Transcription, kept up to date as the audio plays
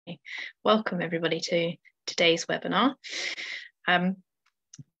Welcome everybody to today's webinar. The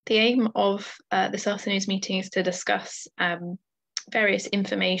aim of this afternoon's meeting is to discuss various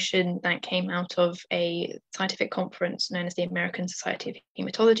information that came out of a scientific conference known as the American Society of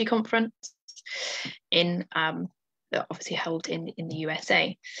Hematology conference that obviously held in the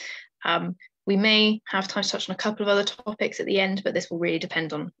USA. We may have time to touch on a couple of other topics at the end, but this will really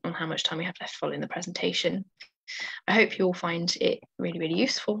depend on how much time we have left following the presentation. I hope you all find it really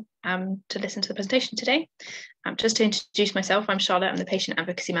useful to listen to the presentation today. Just to introduce myself, I'm Charlotte. I'm the Patient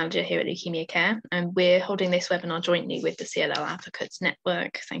Advocacy Manager here at Leukaemia Care, and we're holding this webinar jointly with the CLL Advocates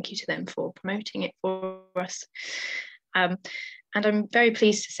Network. Thank you to them for promoting it for us. And I'm very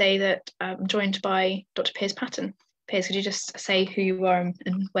pleased to say that I'm joined by Dr. Piers Patten. Piers, could you just say who you are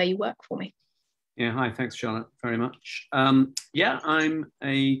and where you work for me? Yeah, hi, thanks Charlotte very much. Yeah, I'm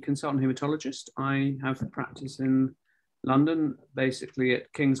a consultant haematologist. I have a practice in London, basically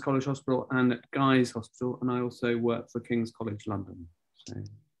at King's College Hospital and at Guy's Hospital, and I also work for King's College London. So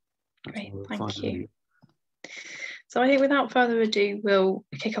great, thank you. So I think without further ado, we'll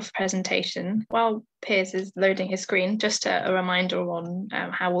kick off the presentation. While Piers is loading his screen, just a reminder on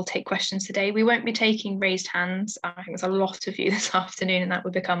how we'll take questions today. We won't be taking raised hands. I think there's a lot of you this afternoon and that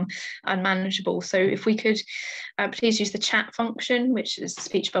would become unmanageable. So if we could please use the chat function, which is the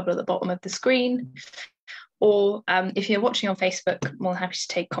speech bubble at the bottom of the screen. Or if you're watching on Facebook, I'm more than happy to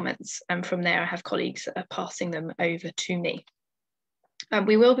take comments. And from there, I have colleagues that are passing them over to me.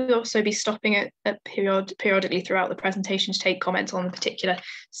 We will also be stopping periodically throughout the presentation to take comments on the particular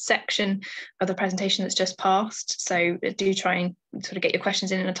section of the presentation that's just passed. So do try and sort of get your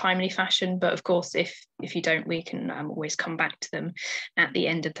questions in a timely fashion. But of course, if you don't, we can always come back to them at the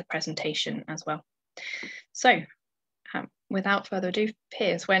end of the presentation as well. So without further ado,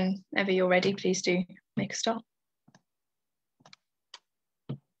 Piers, whenever you're ready, please do make a start.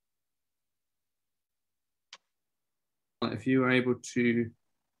 If you are able to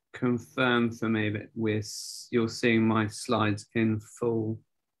confirm for me that you're seeing my slides in full.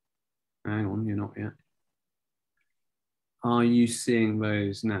 Hang on, you're not yet. Are you seeing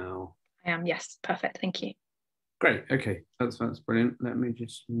those now? I am, yes, perfect, thank you. Great, okay, that's brilliant. Let me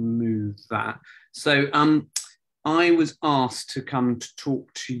just move that. So I was asked to come to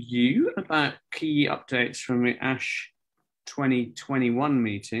talk to you about key updates from the ASH 2021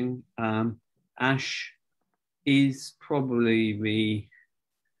 meeting. ASH is probably the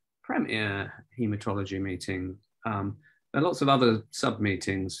premier hematology meeting. There are lots of other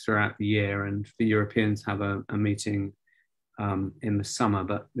sub-meetings throughout the year, and the Europeans have a meeting in the summer,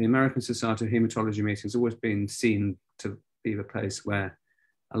 but the American Society of Hematology meeting has always been seen to be the place where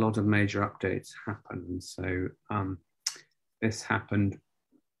a lot of major updates happen. So this happened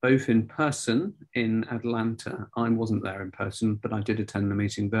both in person in Atlanta. I wasn't there in person, but I did attend the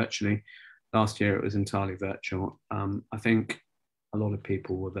meeting virtually. Last year it was entirely virtual. I think a lot of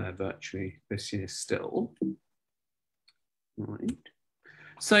people were there virtually this year still. Right.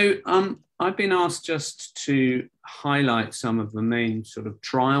 So I've been asked just to highlight some of the main sort of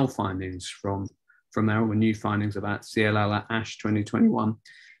trial findings from there, or new findings about CLL at ASH 2021.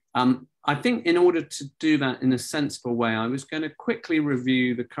 I think in order to do that in a sensible way, I was going to quickly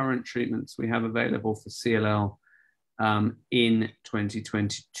review the current treatments we have available for CLL in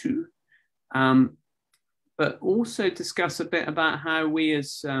 2022. But also discuss a bit about how we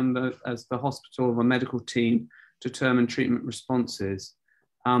as the hospital or medical team determine treatment responses.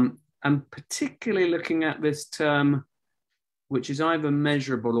 And particularly looking at this term, which is either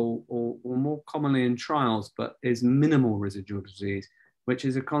measurable or more commonly in trials, but is minimal residual disease, which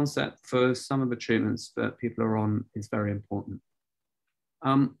is a concept for some of the treatments that people are on is very important.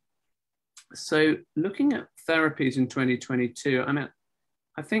 So looking at therapies in 2022, I mean,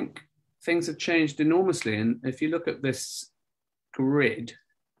 I think things have changed enormously. And if you look at this grid,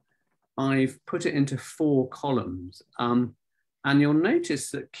 I've put it into 4 columns. And you'll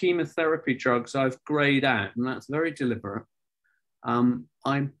notice that chemotherapy drugs I've grayed out, and that's very deliberate.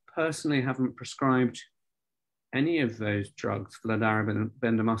 I personally haven't prescribed any of those drugs, fludarabine,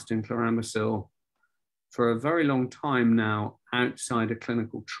 bendamustine, chlorambucil, for a very long time now outside a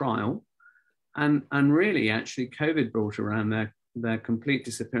clinical trial. And really, actually, COVID brought around their complete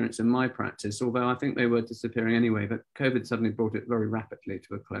disappearance in my practice, although I think they were disappearing anyway, but COVID suddenly brought it very rapidly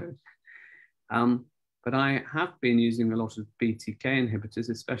to a close. But I have been using a lot of BTK inhibitors,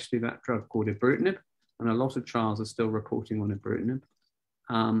 especially that drug called ibrutinib, and a lot of trials are still reporting on ibrutinib.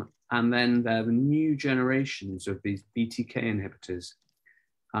 And then there are the new generations of these BTK inhibitors.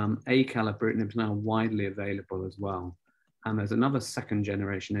 Acalabrutinib is now widely available as well. And there's another second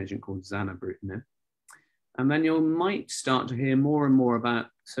generation agent called zanubrutinib. And then you might start to hear more and more about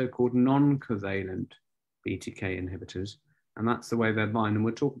so-called non-covalent BTK inhibitors. And that's the way they're bind. And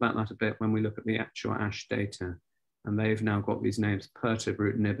we'll talk about that a bit when we look at the actual ASH data. And they've now got these names,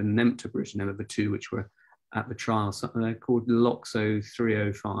 pirtobrutinib and nemtabrutinib, are the two which were at the trial. So they're called Loxo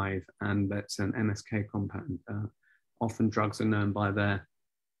 305, and that's an MSK compound. Often drugs are known by their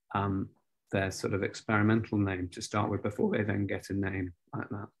sort of experimental name to start with before they then get a name like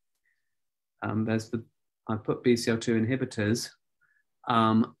that. I put BCL2 inhibitors.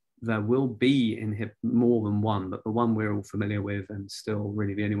 There will be more than one, but the one we're all familiar with and still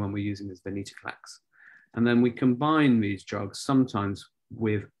really the only one we're using is venetoclax. And then we combine these drugs sometimes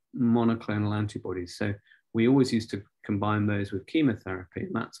with monoclonal antibodies. So we always used to combine those with chemotherapy,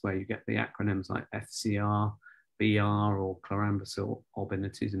 and that's where you get the acronyms like FCR, BR, or chlorambucil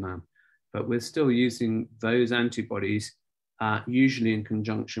obinutuzumab. But we're still using those antibodies usually in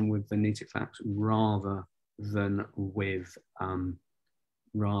conjunction with venetoclax rather than with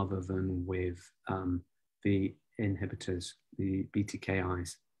the inhibitors, the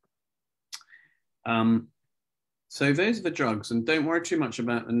BTKIs. So those are the drugs, and don't worry too much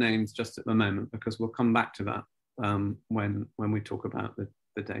about the names just at the moment, because we'll come back to that when we talk about the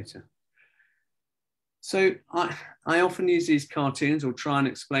data. So I often use these cartoons or try and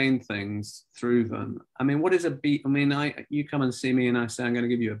explain things through them. I mean, what is a B? I mean, you come and see me and I say, I'm going to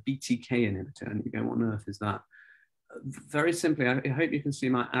give you a BTK inhibitor, and you go, what on earth is that? Very simply, I hope you can see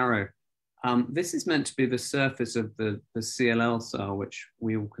my arrow. This is meant to be the surface of the CLL cell, which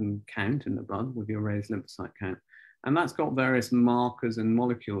we all can count in the blood with your raised lymphocyte count. And that's got various markers and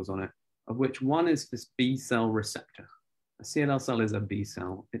molecules on it, of which one is this B cell receptor. A CLL cell is a B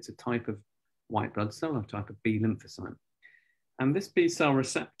cell. It's a type of white blood cell, a type of B lymphocyte. And this B cell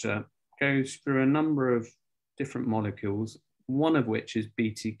receptor goes through a number of different molecules, one of which is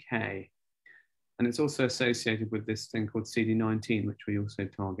BTK. And it's also associated with this thing called CD19, which we also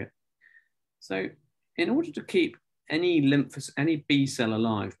target. So in order to keep any B cell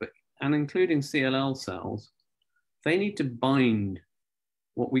alive, and including CLL cells, they need to bind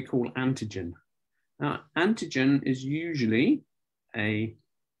what we call antigen. Now, antigen is usually an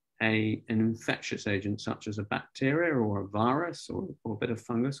infectious agent, such as a bacteria or a virus or a bit of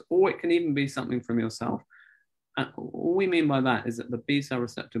fungus, or it can even be something from yourself. All we mean by that is that the B cell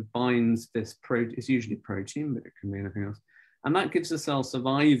receptor binds this protein. It's usually protein, but it can be anything else. And that gives the cell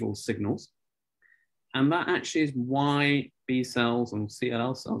survival signals. And that actually is why B cells and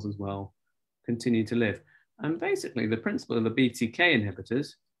CLL cells as well continue to live. And basically the principle of the BTK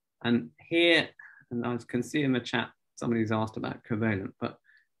inhibitors, and here, and I can see in the chat, somebody's asked about covalent, but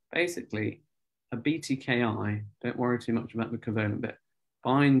basically a BTKI, don't worry too much about the covalent bit,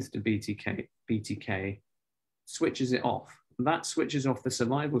 binds to BTK, switches it off. And that switches off the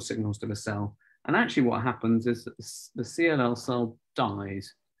survival signals to the cell. And actually what happens is that the CLL cell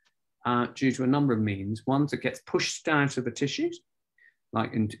dies due to a number of means. One, it gets pushed out of the tissues,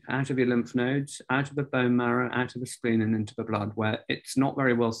 like out of your lymph nodes, out of the bone marrow, out of the spleen and into the blood, where it's not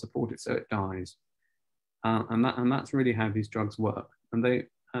very well supported, so it dies. And that's really how these drugs work. And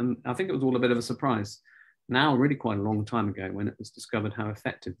I think it was all a bit of a surprise now, really quite a long time ago, when it was discovered how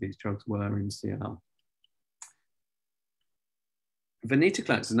effective these drugs were in CLL.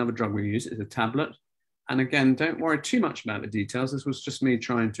 Venetoclax is another drug we use. It's a tablet. And again, don't worry too much about the details. This was just me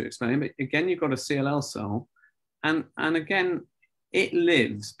trying to explain. But again, you've got a CLL cell. And again, it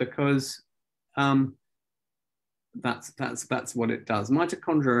lives because that's what it does.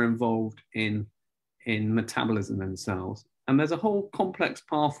 Mitochondria are involved in metabolism in cells. And there's a whole complex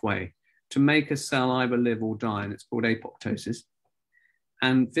pathway to make a cell either live or die, and it's called apoptosis.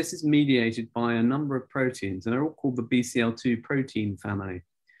 And this is mediated by a number of proteins, and they're all called the BCL2 protein family.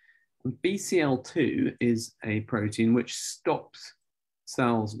 And BCL2 is a protein which stops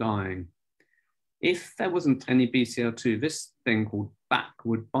cells dying. If there wasn't any BCL2, this thing called BAC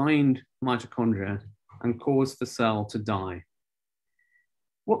would bind mitochondria and cause the cell to die.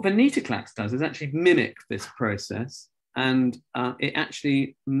 What venetoclax does is actually mimic this process, and it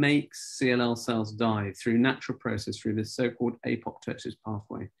actually makes CLL cells die through natural process, through this so-called apoptosis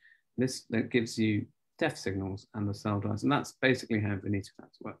pathway. That gives you death signals and the cell dies, and that's basically how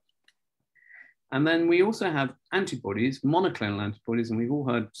venetoclax works. And then we also have antibodies, monoclonal antibodies, and we've all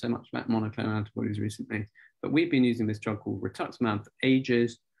heard so much about monoclonal antibodies recently, but we've been using this drug called rituximab for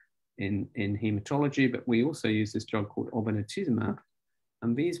ages in hematology, but we also use this drug called obinutuzumab.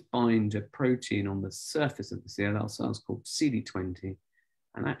 And these bind a protein on the surface of the CLL cells called CD20.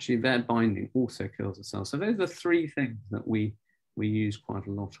 And actually their binding also kills the cell. So those are three things that we use quite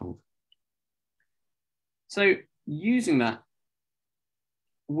a lot of. So using that,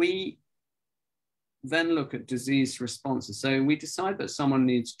 we then look at disease responses. So we decide that someone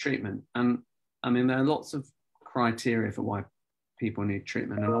needs treatment. And I mean, there are lots of criteria for why people need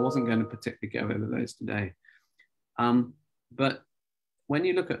treatment, and I wasn't going to particularly go over those today. But when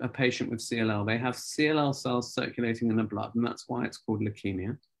you look at a patient with CLL, they have CLL cells circulating in the blood, and that's why it's called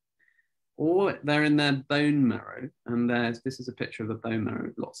leukemia. Or they're in their bone marrow, and this is a picture of the bone marrow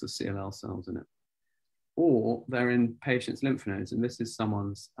with lots of CLL cells in it. Or they're in patients' lymph nodes, and this is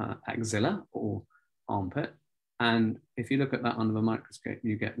someone's axilla or armpit. And if you look at that under the microscope,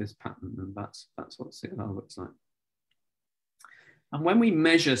 you get this pattern, and that's what CLL looks like. And when we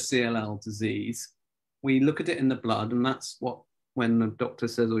measure CLL disease, we look at it in the blood, and that's what, when the doctor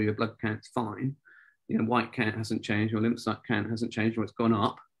says, oh, your blood count's fine, white count hasn't changed, your lymphocyte count hasn't changed, or it's gone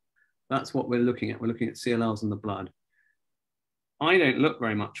up. That's what we're looking at. We're looking at CLLs in the blood. I don't look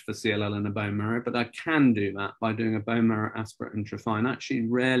very much for CLL in the bone marrow, but I can do that by doing a bone marrow aspirate and trophine. I actually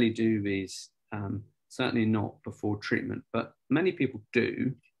rarely do these, certainly not before treatment, but many people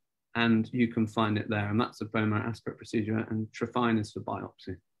do, and you can find it there. And that's a bone marrow aspirate procedure, and trophine is for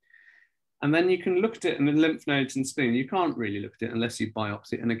biopsy. And then you can look at it in the lymph nodes and spleen. You can't really look at it unless you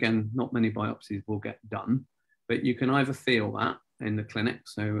biopsy. And again, not many biopsies will get done, but you can either feel that in the clinic,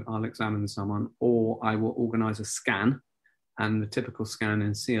 so I'll examine someone, or I will organize a scan. And the typical scan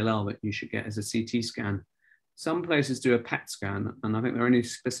in CLL that you should get is a CT scan. Some places do a PET scan, and I think there are only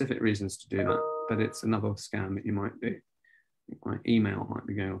specific reasons to do that, but it's another scan that you might do. My email might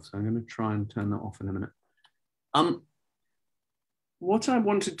be going off, so I'm going to try and turn that off in a minute. What I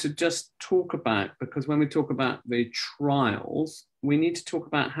wanted to just talk about, because when we talk about the trials, we need to talk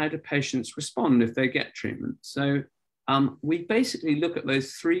about how do patients respond if they get treatment. So we basically look at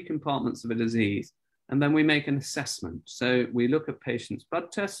those three compartments of a disease, and then we make an assessment. So we look at patients'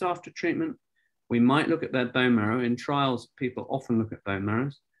 blood tests after treatment. We might look at their bone marrow. In trials, people often look at bone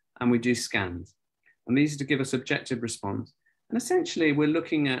marrows, and we do scans. And these are to give us objective response. And essentially, we're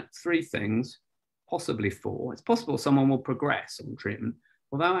looking at three things, possibly four. It's possible someone will progress on treatment,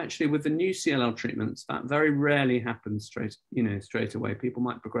 although actually with the new CLL treatments, that very rarely happens straight away. People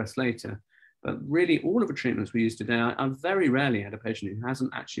might progress later. But really, all of the treatments we use today, I've very rarely had a patient who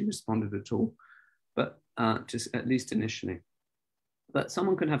hasn't actually responded at all, but just at least initially. But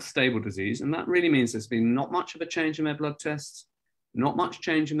someone can have stable disease, and that really means there's been not much of a change in their blood tests, not much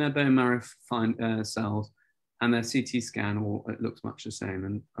change in their bone marrow cells, and their CT scan, or it looks much the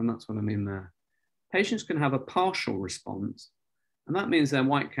same, and that's what I mean there. Patients can have a partial response, and that means their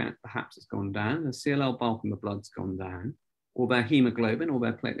white count perhaps has gone down, the CLL bulk in the blood's gone down, or their hemoglobin or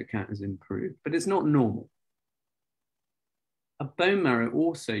their platelet count has improved, but it's not normal. A bone marrow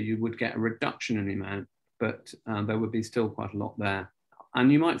also, you would get a reduction in the amount, but there would be still quite a lot there.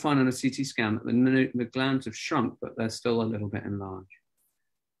 And you might find on a CT scan that the glands have shrunk, but they're still a little bit enlarged.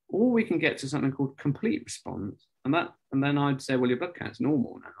 Or we can get to something called complete response, and then I'd say, well, your blood count's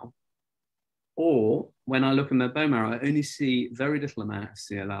normal now. Or when I look in their bone marrow, I only see very little amount of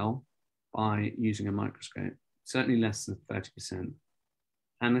CLL by using a microscope, certainly less than 30%.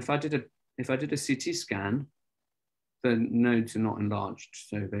 And if I did a CT scan, the nodes are not enlarged,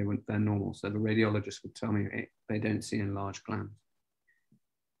 so they're normal. So the radiologist would tell me they don't see enlarged glands.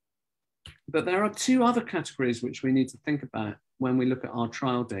 But there are two other categories which we need to think about when we look at our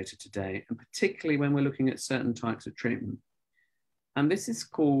trial data today, and particularly when we're looking at certain types of treatment. And this is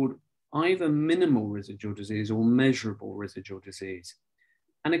called either minimal residual disease or measurable residual disease.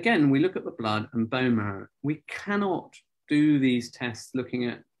 And again, we look at the blood and bone marrow. We cannot do these tests looking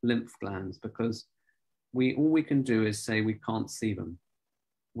at lymph glands because all we can do is say we can't see them.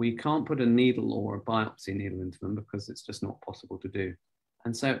 We can't put a needle or a biopsy needle into them because it's just not possible to do.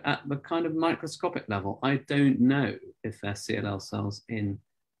 And so at the kind of microscopic level, I don't know if they're CLL cells in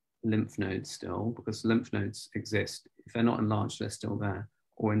lymph nodes still, because lymph nodes exist. If they're not enlarged, they're still there,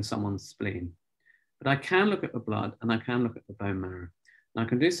 or in someone's spleen. But I can look at the blood and I can look at the bone marrow. And I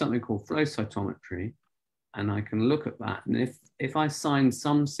can do something called flow cytometry, and I can look at that. And if I sign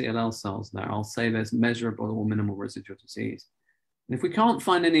some CLL cells there, I'll say there's measurable or minimal residual disease. And if we can't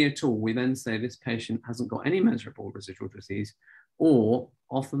find any at all, we then say this patient hasn't got any measurable residual disease, or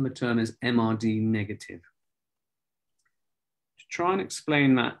often the term is MRD negative. To try and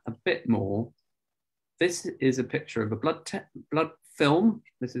explain that a bit more, this is a picture of a blood film.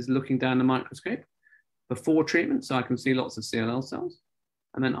 This is looking down the microscope before treatment, so I can see lots of CLL cells.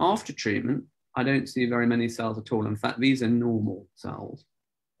 And then after treatment, I don't see very many cells at all. In fact, these are normal cells,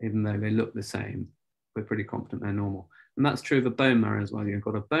 even though they look the same. We're pretty confident they're normal. And that's true of the bone marrow as well. You've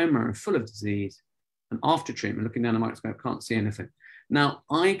got a bone marrow full of disease, and after treatment, looking down the microscope, can't see anything. Now,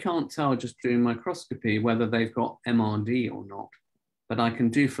 I can't tell just doing microscopy whether they've got MRD or not, but I can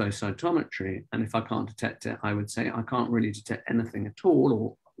do flow cytometry. And if I can't detect it, I would say I can't really detect anything at all,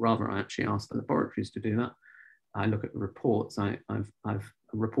 or rather I actually ask the laboratories to do that. I look at the reports. I've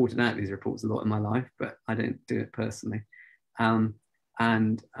reported out these reports a lot in my life, but I don't do it personally. And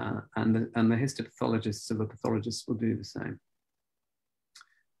the histopathologists or the pathologists will do the same.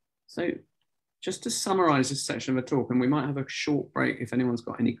 So just to summarize this section of the talk, and we might have a short break if anyone's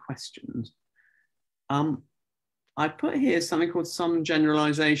got any questions. I put here something called some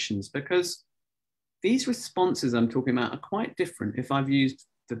generalizations, because these responses I'm talking about are quite different if I've used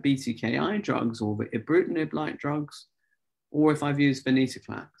the BTKI drugs or the ibrutinib-like drugs, or if I've used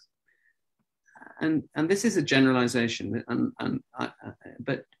venetoclax. And this is a generalization,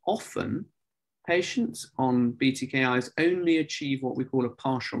 but often patients on BTKIs only achieve what we call a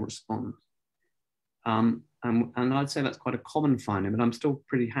partial response. And I'd say that's quite a common finding, but I'm still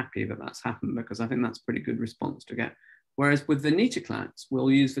pretty happy that that's happened, because I think that's a pretty good response to get. Whereas with venetoclax,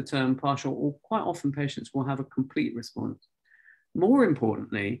 we'll use the term partial, or quite often patients will have a complete response. More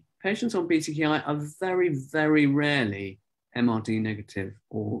importantly, patients on BTKI are very, very rarely MRD negative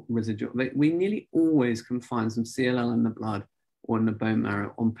or residual. We nearly always can find some CLL in the blood or in the bone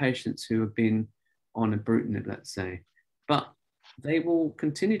marrow on patients who have been on ibrutinib, let's say. But they will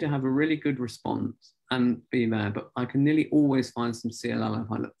continue to have a really good response and be there, but I can nearly always find some CLL if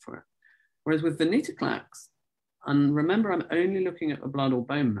I look for it. Whereas with venetoclax, and remember, I'm only looking at the blood or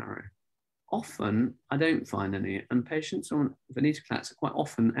bone marrow, often I don't find any, and patients on venetoclax are quite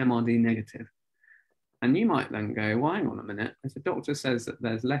often MRD negative. And you might then go, well, hang on a minute, if the doctor says that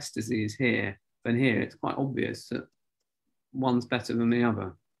there's less disease here than here, it's quite obvious that one's better than the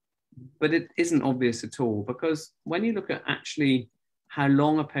other. But it isn't obvious at all, because when you look at actually how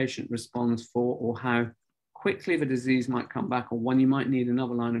long a patient responds for, or how quickly the disease might come back, or when you might need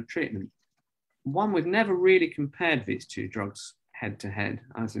another line of treatment, we've never really compared these two drugs head to head,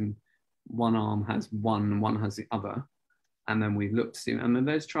 as in one arm has one and one has the other. And then we've looked to see, and then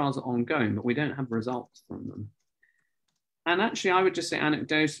those trials are ongoing, but we don't have results from them. And actually, I would just say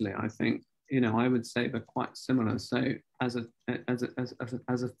anecdotally, I think, I would say they're quite similar. So as a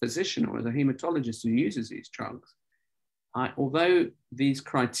physician or as a hematologist who uses these drugs, although these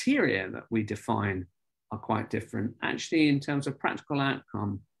criteria that we define are quite different, actually in terms of practical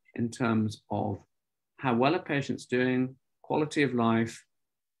outcome, in terms of how well a patient's doing, quality of life,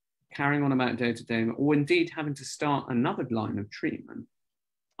 carrying on about day-to-day, or indeed having to start another line of treatment,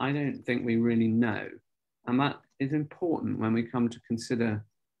 I don't think we really know. And that is important when we come to consider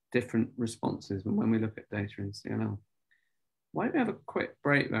different responses and when we look at data in CLL. Why don't we have a quick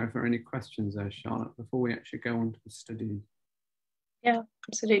break there if there are any questions there, Charlotte, before we actually go on to the studies? Yeah,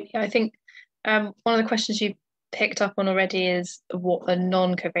 absolutely. I think one of the questions you picked up on already is what a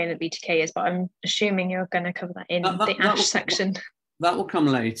non-covalent BTK is, but I'm assuming you're going to cover that in the ASH section. That will come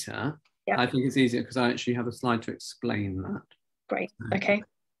later. Yeah. I think it's easier because I actually have a slide to explain that. Great. Okay,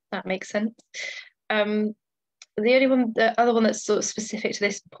 that makes sense. The other one that's sort of specific to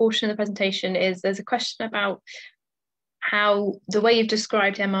this portion of the presentation is there's a question about how the way you've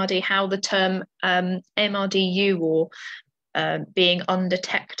described MRD, how the term MRDU or being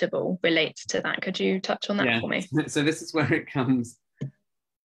undetectable relates to that. Could you touch on that for me? So this is where it comes.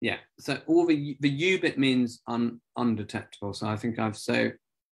 Yeah, so all the U bit means undetectable. So I think the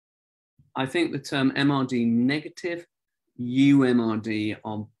term MRD negative, UMRD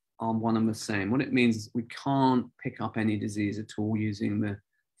are one and the same. What it means is we can't pick up any disease at all using the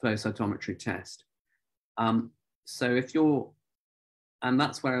flow cytometry test. So and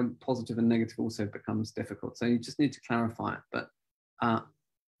that's where positive and negative also becomes difficult. So you just need to clarify it. But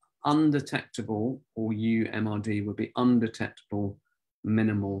undetectable, or UMRD, would be undetectable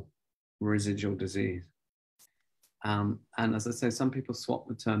minimal residual disease. And as I say, some people swap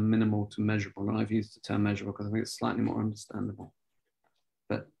the term minimal to measurable, and I've used the term measurable because I think it's slightly more understandable.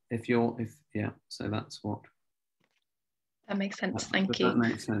 But so that's what. That makes sense. Thank you. That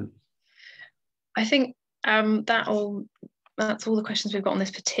makes sense. I think that's all the questions we've got on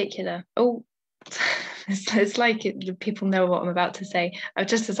this particular. Oh, it's like people know what I'm about to say.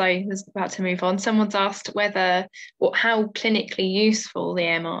 Just as I was about to move on, someone's asked how clinically useful the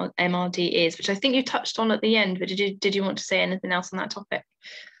MRD is, which I think you touched on at the end. But did you want to say anything else on that topic?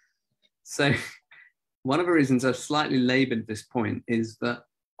 So one of the reasons I've slightly laboured this point is that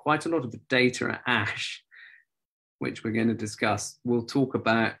quite a lot of the data at ASH, which we're going to discuss, will talk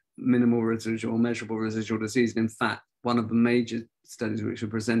about minimal residual, measurable residual disease. And in fact, one of the major studies which were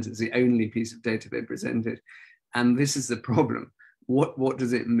presented is the only piece of data they presented. And this is the problem. What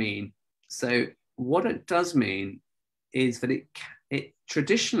does it mean? So what it does mean is that it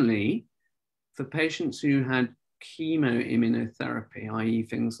traditionally, for patients who had chemoimmunotherapy, i.e.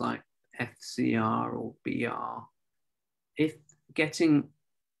 things like FCR or BR, if getting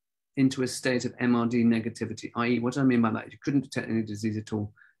into a state of MRD negativity, i.e. what I mean by that, you couldn't detect any disease at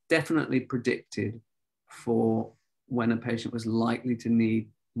all, definitely predicted for when a patient was likely to need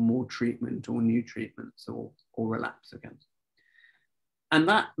more treatment or new treatments or relapse again. And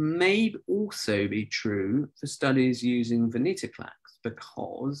that may also be true for studies using venetoclax,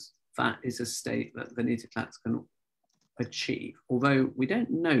 because that is a state that venetoclax can achieve, although we don't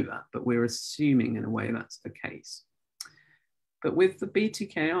know that, but we're assuming in a way that's the case. But with the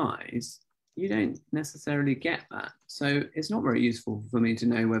BTKIs, you don't necessarily get that. So it's not very useful for me to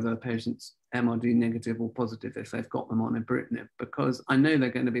know whether a patient's MRD negative or positive if they've got them on ibrutinib, because I know they're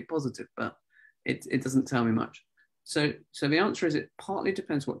going to be positive, but it doesn't tell me much. So the answer is it partly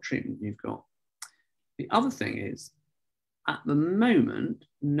depends what treatment you've got. The other thing is, at the moment,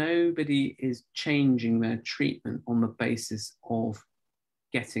 nobody is changing their treatment on the basis of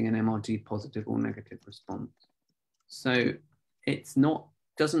getting an MRD positive or negative response. So it's not,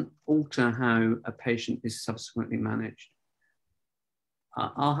 doesn't alter how a patient is subsequently managed.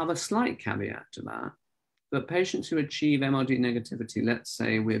 I'll have a slight caveat to that, but patients who achieve MRD negativity, let's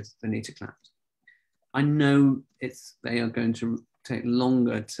say with venetoclax, I know they are going to take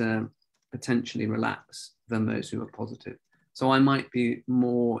longer to potentially relapse than those who are positive. So I might be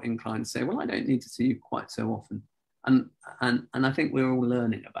more inclined to say, well, I don't need to see you quite so often. And I think we're all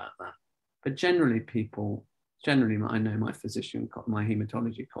learning about that. But generally I know my physician, my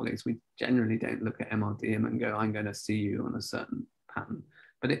hematology colleagues, we generally don't look at MRD and go, I'm going to see you on a certain pattern.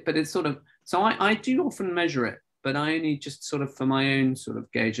 But it's sort of, so I do often measure it, but I only just sort of for my own sort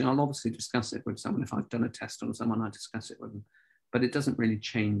of gauge, and I'll obviously discuss it with someone. If I've done a test on someone, I discuss it with them, but it doesn't really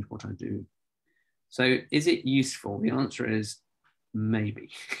change what I do. So is it useful? The answer is maybe.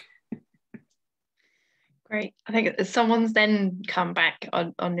 Great. I think someone's then come back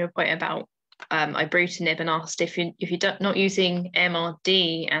on your point about ibrutinib and asked if you're not using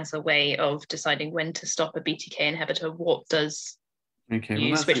MRD as a way of deciding when to stop a BTK inhibitor, what does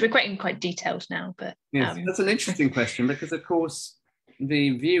use? Which we're quite detailed now, but yes, that's an interesting question, because of course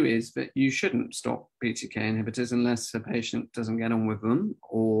the view is that you shouldn't stop BTK inhibitors unless a patient doesn't get on with them,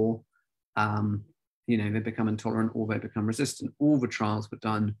 or they become intolerant or they become resistant. All the trials were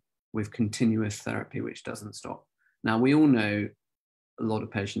done with continuous therapy, which doesn't stop. Now, we all know a lot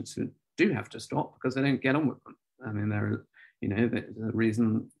of patients who do have to stop because they don't get on with them. I mean, there's a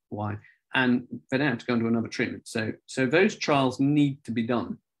reason why, and they don't have to go into another treatment. So those trials need to be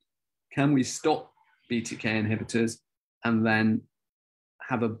done. Can we stop BTK inhibitors and then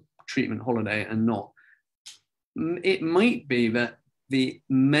have a treatment holiday and not? It might be that the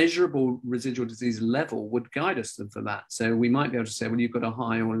measurable residual disease level would guide us for that. So we might be able to say, well, you've got a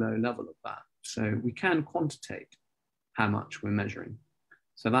high or low level of that. So we can quantitate how much we're measuring.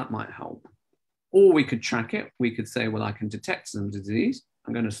 So that might help. Or we could track it. We could say, well, I can detect some disease.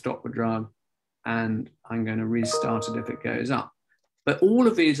 I'm going to stop the drug and I'm going to restart it if it goes up. But all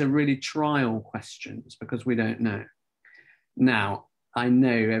of these are really trial questions because we don't know. Now, I know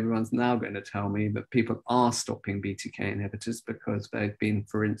everyone's now going to tell me that people are stopping BTK inhibitors because they've been,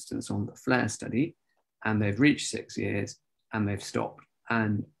 for instance, on the FLAIR study and they've reached 6 years and they've stopped.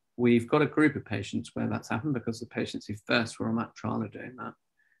 And we've got a group of patients where that's happened because the patients who first were on that trial are doing that.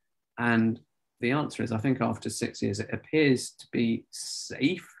 And the answer is, I think after 6 years, it appears to be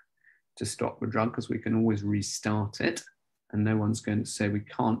safe to stop the drug because we can always restart it. And no one's going to say we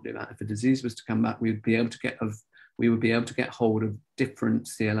can't do that. If a disease was to come back, we would be able to get hold of different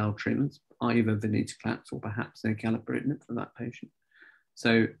CLL treatments, either venetoclax or perhaps acalabrutinib for that patient.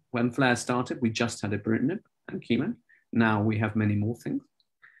 So when FLAIR started, we just had ibrutinib and chemo. Now we have many more things.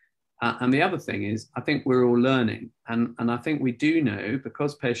 And the other thing is, I think we're all learning. And I think we do know,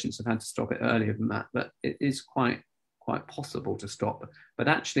 because patients have had to stop it earlier than that, that it is quite possible to stop. But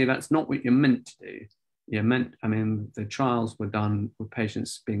actually, that's not what you're meant to do. The trials were done with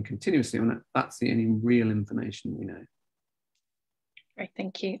patients being continuously on it. That's the only real information we know. Great,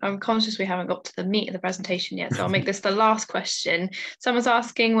 thank you. I'm conscious we haven't got to the meat of the presentation yet, so I'll make this the last question. Someone's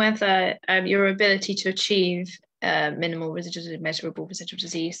asking whether your ability to achieve minimal residual, measurable residual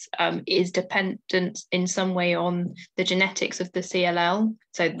disease is dependent in some way on the genetics of the CLL.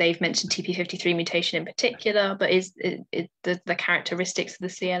 So they've mentioned TP53 mutation in particular, but is the characteristics of the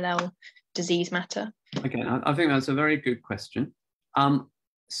CLL disease matter? Okay, I think that's a very good question.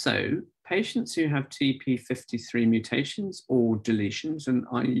 So patients who have TP53 mutations or deletions, and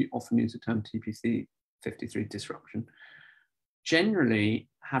I often use the term TP53 disruption, generally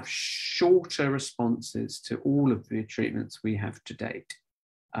have shorter responses to all of the treatments we have to date.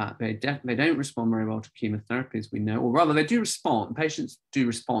 They don't respond very well to chemotherapy, as we know, or rather they do respond. Patients do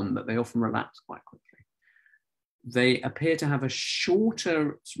respond, but they often relapse quite quickly. They appear to have a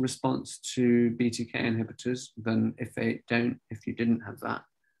shorter response to BTK inhibitors than if you didn't have that.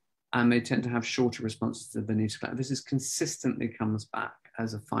 And they tend to have shorter responses to venetoclax. This consistently comes back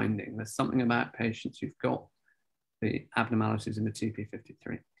as a finding. There's something about patients who've got the abnormalities in the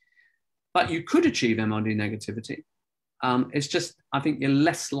TP53. But you could achieve MRD negativity. It's just, I think you're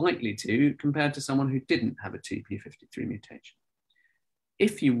less likely to compared to someone who didn't have a TP53 mutation.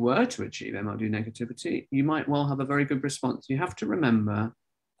 If you were to achieve MRD negativity, you might well have a very good response. You have to remember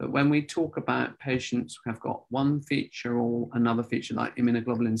that when we talk about patients who have got one feature or another feature like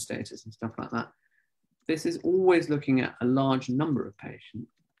immunoglobulin status and stuff like that, this is always looking at a large number of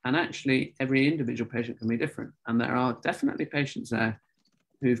patients. And actually, every individual patient can be different. And there are definitely patients there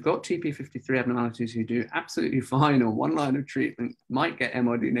who've got TP53 abnormalities who do absolutely fine on one line of treatment, might get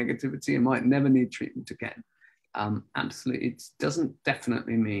MRD negativity and might never need treatment again. Absolutely, it doesn't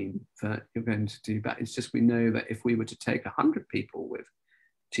definitely mean that you're going to do bad. It's just we know that if we were to take 100 people with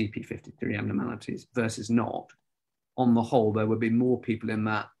TP53 abnormalities versus not, on the whole, there would be more people in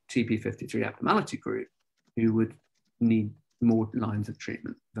that TP53 abnormality group who would need more lines of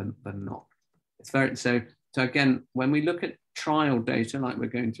treatment than not. It's very so again, when we look at trial data like we're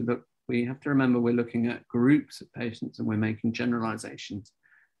going to look, we have to remember we're looking at groups of patients and we're making generalizations.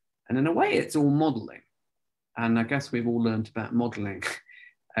 And in a way, it's all modeling. And I guess we've all learned about modeling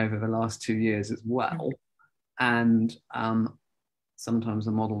over the last 2 years as well. And sometimes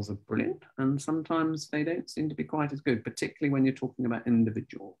the models are brilliant and sometimes they don't seem to be quite as good, particularly when you're talking about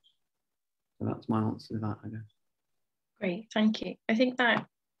individuals. So that's my answer to that, I guess. Great, thank you. I think that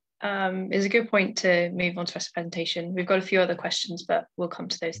is a good point to move on to the rest of the presentation. We've got a few other questions, but we'll come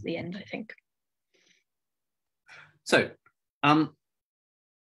to those at the end, I think. So,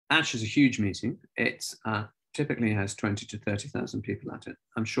 ASH is a huge meeting. It's typically has 20 to 30,000 people at it.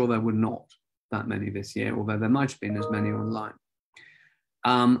 I'm sure there were not that many this year, although there might have been as many online.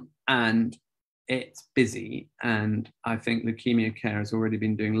 And it's busy. And I think Leukemia Care has already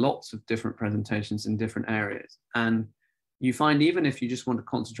been doing lots of different presentations in different areas. And you find even if you just want to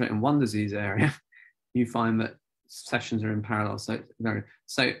concentrate on one disease area, you find that sessions are in parallel.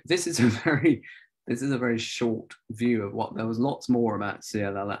 So this is a very short view of what there was lots more about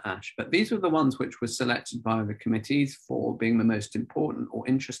CLL at ASH, but these were the ones which were selected by the committees for being the most important or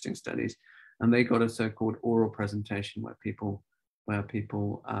interesting studies, and they got a so-called oral presentation where people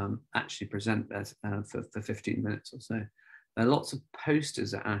actually present for 15 minutes or so. There are lots of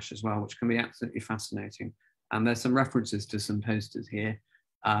posters at ASH as well, which can be absolutely fascinating, and there's some references to some posters here,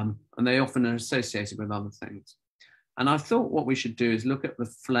 and they often are associated with other things. And I thought what we should do is look at the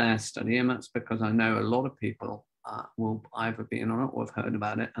FLAIR study, and that's because I know a lot of people will either be in on it or have heard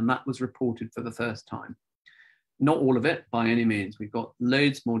about it, and that was reported for the first time. Not all of it by any means. We've got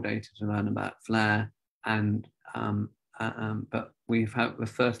loads more data to learn about FLAIR, and but we've had the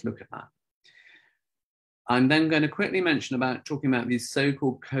first look at that. I'm then going to quickly mention talking about these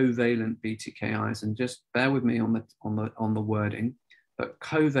so-called covalent BTKIs, and just bear with me on the wording. But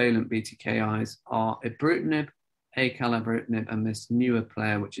covalent BTKIs are ibrutinib, acalabrutinib, and this newer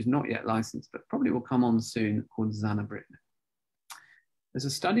player, which is not yet licensed, but probably will come on soon, called zanubrutinib. There's a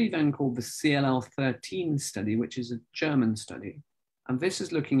study then called the CLL13 study, which is a German study. And this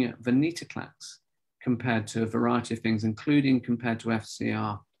is looking at venetoclax compared to a variety of things, including compared to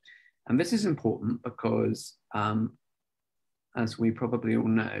FCR. And this is important because, as we probably all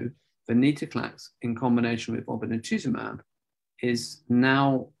know, venetoclax in combination with obinutuzumab is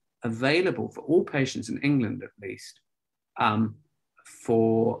now available for all patients in England, at least,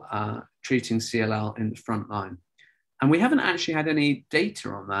 for treating CLL in the front line. And we haven't actually had any data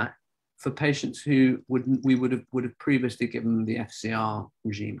on that for patients who we would have previously given the FCR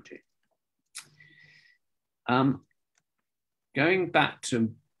regime to. Going back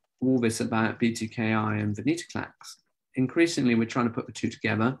to all this about BTKI and venetoclax, increasingly we're trying to put the two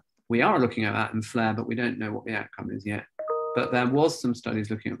together. We are looking at that in FLAIR, but we don't know what the outcome is yet. But there was some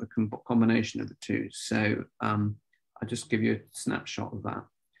studies looking at the combination of the two. So I'll just give you a snapshot of that.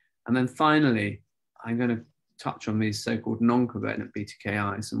 And then finally, I'm going to touch on these so-called non-covalent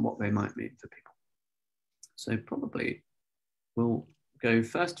BTKIs and what they might mean for people. So probably we'll go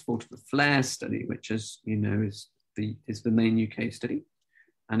first of all to the FLAIR study, which, as you know, is the main UK study.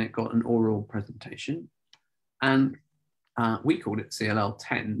 And it got an oral presentation. And we called it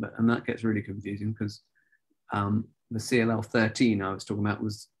CLL10, and that gets really confusing because the CLL13 I was talking about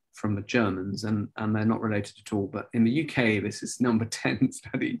was from the Germans, and they're not related at all. But in the UK, this is number 10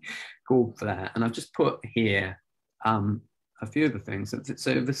 study called FLAIR. And I've just put here a a few of the things.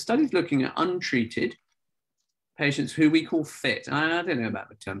 So the study's looking at untreated patients who we call fit. I don't know about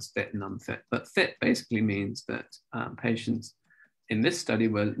the terms fit and unfit, but fit basically means that patients in this study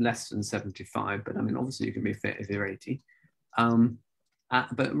were less than 75, but I mean, obviously you can be fit if you're 80.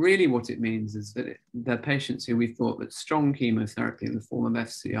 But really what it means is that they're patients who we thought that strong chemotherapy in the form of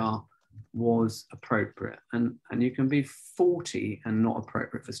FCR was appropriate. And you can be 40 and not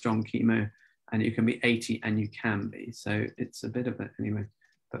appropriate for strong chemo, and you can be 80 and you can be. So it's a bit of it anyway,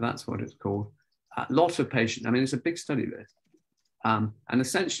 but that's what it's called. A lot of patients, I mean, it's a big study list. And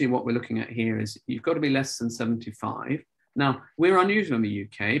essentially what we're looking at here is you've got to be less than 75. Now, we're unusual in the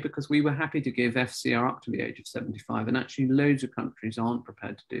UK because we were happy to give FCR up to the age of 75, and actually loads of countries aren't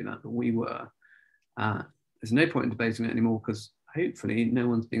prepared to do that, but we were. There's no point in debating it anymore because hopefully no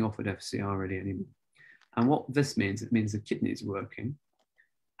one's being offered FCR really anymore. And what this means, it means the kidney's working.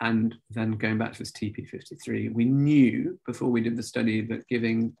 And then going back to this TP53, we knew before we did the study that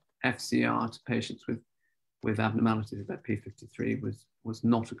giving FCR to patients with abnormalities of that P53 was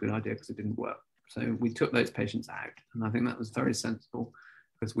not a good idea because it didn't work. So we took those patients out, and I think that was very sensible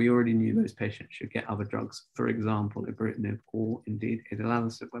because we already knew those patients should get other drugs, for example, ibrutinib, or indeed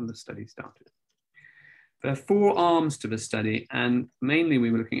idelalisib when the study started. There are 4 arms to the study, and mainly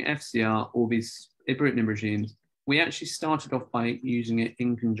we were looking at FCR or these ibrutinib regimes. We actually started off by using it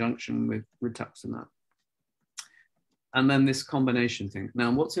in conjunction with rituximab. And then this combination thing.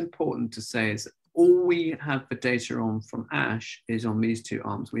 Now, what's important to say is that all we have the data on from ASH is on these 2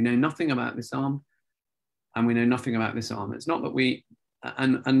 arms. We know nothing about this arm, and we know nothing about this arm. It's not that we,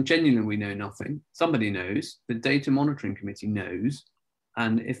 and genuinely we know nothing. Somebody knows, the data monitoring committee knows,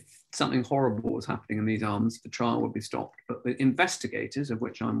 and if something horrible was happening in these arms, the trial would be stopped. But the investigators, of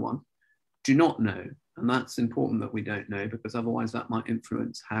which I'm one, do not know. And that's important that we don't know, because otherwise that might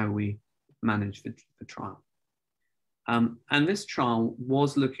influence how we manage the trial. And this trial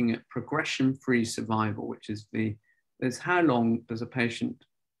was looking at progression-free survival, which is how long does a patient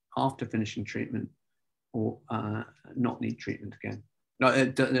after finishing treatment or not need treatment again? No,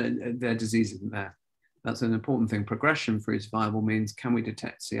 their disease isn't there. That's an important thing. Progression-free survival means, can we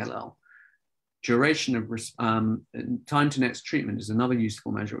detect CLL? Duration of time to next treatment is another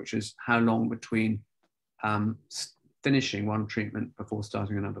useful measure, which is how long between finishing one treatment before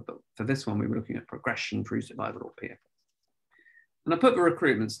starting another. But for this one, we were looking at progression-free survival, or PFS. And I put the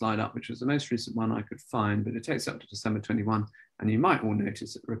recruitment slide up, which was the most recent one I could find, but it takes up to December 21. And you might all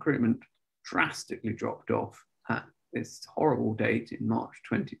notice that recruitment drastically dropped off at this horrible date in March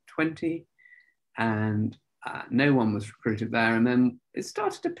 2020. And no one was recruited there. And then it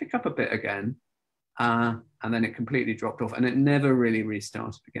started to pick up a bit again. And then it completely dropped off, and it never really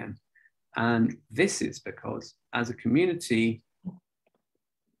restarted again. And this is because as a community,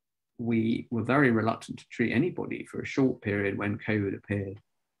 we were very reluctant to treat anybody for a short period when COVID appeared.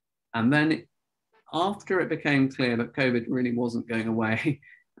 And then after it became clear that COVID really wasn't going away,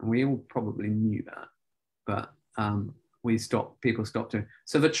 and we all probably knew that, but people stopped doing.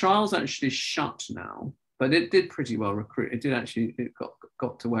 So the trial's actually shut now, but it did pretty well recruit. It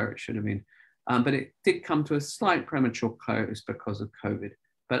got to where it should have been. But it did come to a slight premature close because of COVID.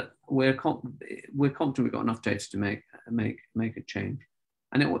 But we're confident we've got enough data to make a change.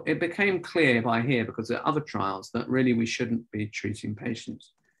 And it became clear by here, because there are other trials, that really we shouldn't be treating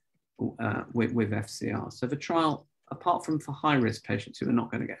patients with FCR. So the trial, apart from for high-risk patients who are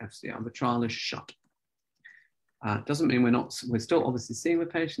not going to get FCR, the trial is shut. Doesn't mean we're still obviously seeing the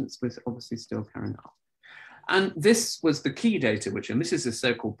patients, we're obviously still carrying out. And this was the key data, and this is the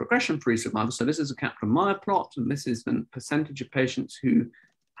so-called progression-free survival. So this is a Kaplan-Meier plot, and this is the percentage of patients who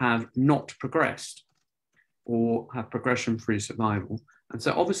have not progressed or have progression-free survival. And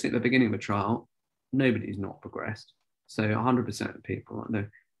so obviously at the beginning of the trial, nobody's not progressed. So 100% of people aren't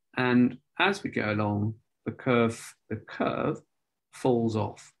there. And as we go along, the curve falls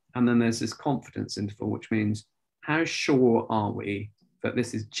off. And then there's this confidence interval, which means how sure are we that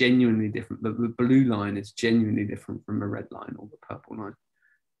this is genuinely different, that the blue line is genuinely different from the red line or the purple line.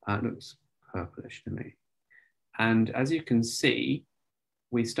 It looks purplish to me. And as you can see,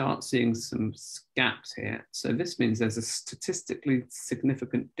 we start seeing some gaps here. So this means there's a statistically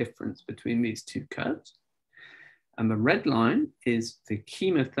significant difference between these 2 curves. And the red line is the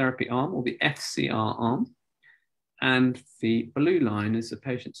chemotherapy arm, or the FCR arm. And the blue line is the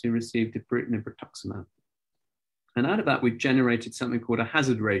patients who received ibrutinib rituximab. And out of that, we've generated something called a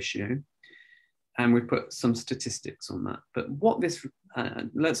hazard ratio, and we put some statistics on that. But what this,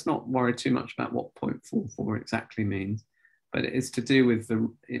 let's not worry too much about what 0.44 exactly means, but it is to do with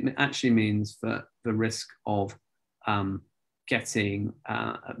it actually means that the risk of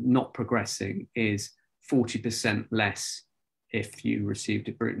not progressing is 40% less if you received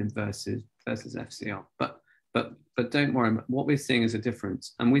ibrutinib versus FCR. But don't worry, what we're seeing is a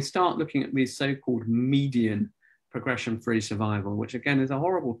difference. And we start looking at these so-called median progression-free survival, which again is a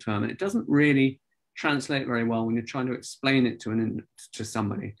horrible term, and it doesn't really translate very well when you're trying to explain it to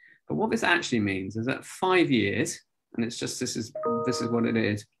somebody. But what this actually means is that 5 years, and it's just this is what it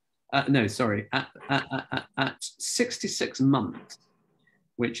is. No, sorry, at 66 months,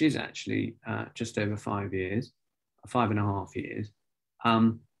 which is actually just over 5 years, 5.5 years,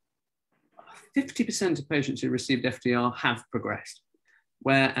 50% of patients who received FDR have progressed,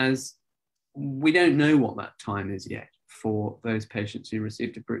 whereas we don't know what that time is yet for those patients who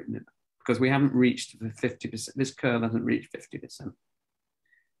received ibrutinib, because we haven't reached the 50%. This curve hasn't reached 50%.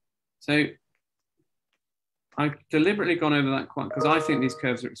 So I've deliberately gone over that quite, because I think these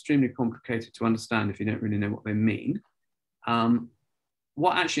curves are extremely complicated to understand if you don't really know what they mean.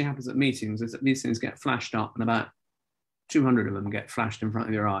 What actually happens at meetings is that these things get flashed up, and about 200 of them get flashed in front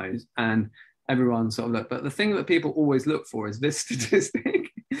of your eyes, and everyone sort of look. But the thing that people always look for is this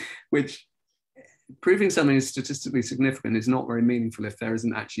statistic, which proving something is statistically significant is not very meaningful if there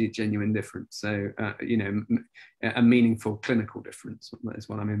isn't actually a genuine difference. So, you know, a meaningful clinical difference is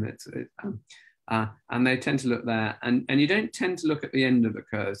what I mean. And they tend to look there, and you don't tend to look at the end of the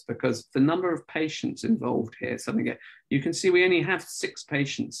curves, because the number of patients involved here, you can see we only have 6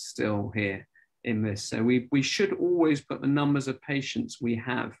 patients still here in this. So we should always put the numbers of patients we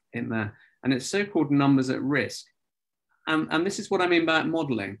have in there, and it's so-called numbers at risk. And this is what I mean by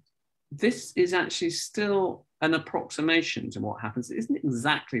modeling. This is actually still an approximation to what happens. It isn't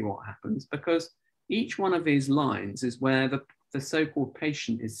exactly what happens, because each one of these lines is where the so-called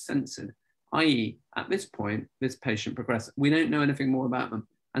patient is censored, i.e. at this point, this patient progresses. We don't know anything more about them.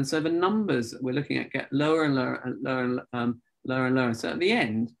 And so the numbers that we're looking at get lower and lower and lower and lower and lower. So at the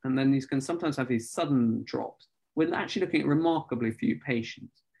end, and then these can sometimes have these sudden drops, we're actually looking at remarkably few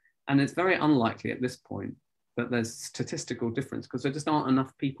patients. And it's very unlikely at this point that there's statistical difference, because there just aren't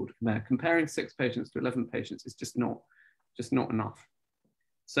enough people to compare. Comparing 6 patients to 11 patients is just not enough.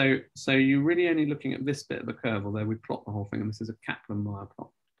 So you're really only looking at this bit of the curve, although we plot the whole thing, and this is a Kaplan-Meier plot.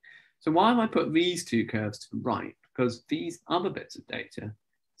 So why have I put these 2 curves to the right? Because these other bits of data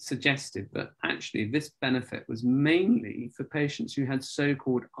suggested that actually this benefit was mainly for patients who had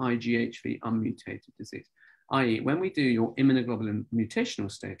so-called IGHV unmutated disease, i.e. when we do your immunoglobulin mutational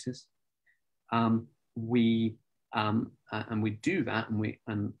status, we do that,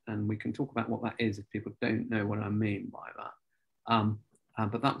 and we can talk about what that is if people don't know what I mean by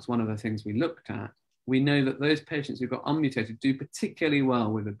that. But that was one of the things we looked at. We know that those patients who got unmutated do particularly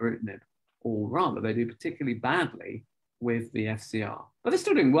well with ibrutinib, or rather, they do particularly badly with the FCR. But they're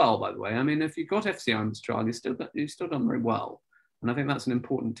still doing well, by the way. I mean, if you've got FCR in this trial, you've still done very well. And I think that's an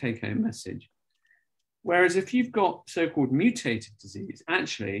important take-home message. Whereas if you've got so-called mutated disease,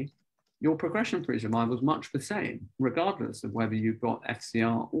 actually, your progression-free survival is much the same, regardless of whether you've got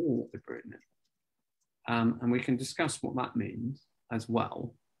FCR or ibrutinib. And we can discuss what that means as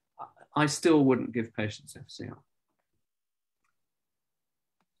well. I still wouldn't give patients FCR.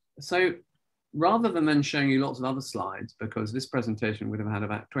 So rather than then showing you lots of other slides, because this presentation would have had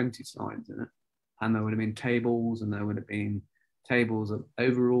about 20 slides in it, and there would have been tables, and there would have been tables of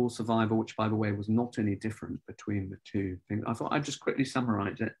overall survival, which, by the way, was not any different between the 2 things. I thought I'd just quickly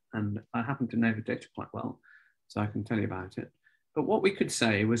summarize it, and I happen to know the data quite well, so I can tell you about it. But what we could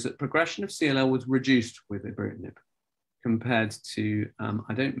say was that progression of CLL was reduced with ibrutinib compared to,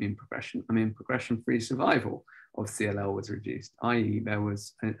 I don't mean progression, I mean progression-free survival of CLL was reduced, i.e. there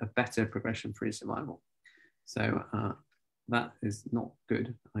was a better progression-free survival. So that is not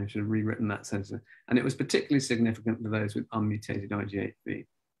good. I should have rewritten that sentence. And it was particularly significant for those with unmutated IGHV.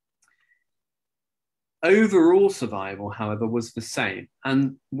 Overall survival, however, was the same.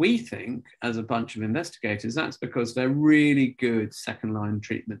 And we think, as a bunch of investigators, that's because they're really good second-line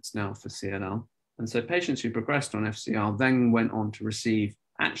treatments now for CLL. And so patients who progressed on FCR then went on to receive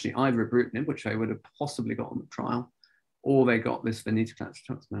actually either ibrutinib, which they would have possibly got on the trial, or they got this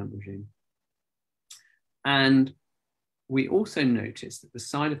venetoclax-rituximab regime. And we also noticed that the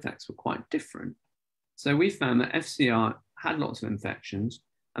side effects were quite different. So we found that FCR had lots of infections,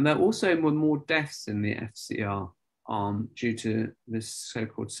 and there also were more deaths in the FCR arm due to this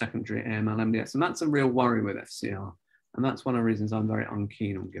so-called secondary AML MDS. And that's a real worry with FCR. And that's one of the reasons I'm very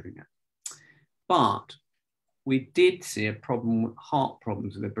unkeen on giving it. But we did see a problem with heart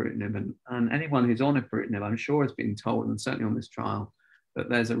problems with ibrutinib, and anyone who's on ibrutinib, I'm sure, has been told, and certainly on this trial, that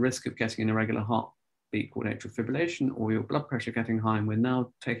there's a risk of getting an irregular heartbeat called atrial fibrillation, or your blood pressure getting high, and we're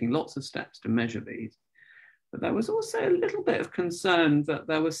now taking lots of steps to measure these. But there was also a little bit of concern that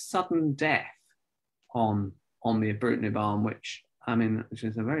there was sudden death on on the ibrutinib arm, which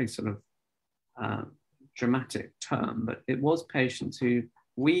is a very sort of dramatic term, but it was patients who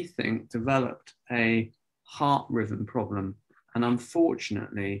we think developed a heart rhythm problem and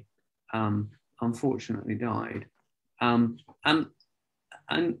unfortunately died. And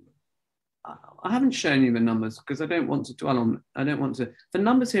I haven't shown you the numbers because I don't want to dwell on. The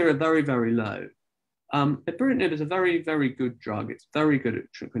numbers here are very, very low. Ibrutinib is a very, very good drug. It's very good at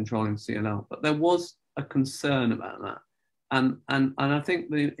controlling CLL, but there was a concern about that. And I think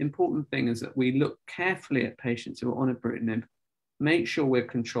the important thing is that we look carefully at patients who are on ibrutinib, make sure we're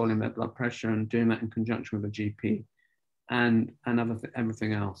controlling their blood pressure and doing that in conjunction with a GP and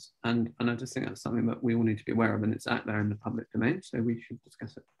everything else. And I just think that's something that we all need to be aware of, and it's out there in the public domain, so we should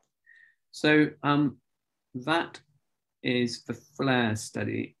discuss it. So that is the FLAIR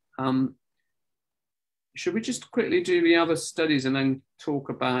study. Should we just quickly do the other studies and then talk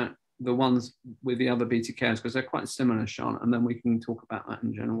about the ones with the other BTKs, because they're quite similar, Charlotte, and then we can talk about that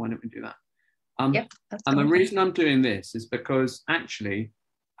in general. Why don't we do that? Yep, and the reason I'm doing this is because actually,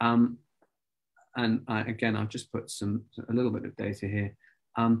 again, I've just put a little bit of data here.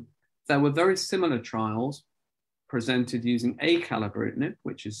 There were very similar trials presented using acalabrutinib,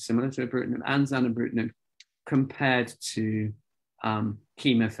 which is similar to ibrutinib, and zanubrutinib, compared to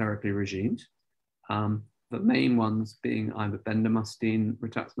chemotherapy regimes. The main ones being either bendamustine,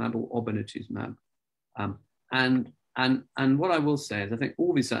 rituximab, or obinutuzumab. And what I will say is I think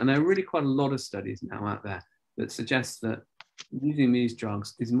all these, and there are really quite a lot of studies now out there that suggest that using these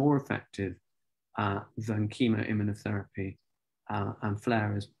drugs is more effective than chemoimmunotherapy. And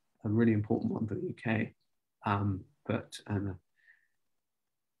FLAIR is a really important one for the UK. But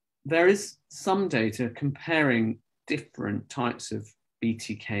there is some data comparing different types of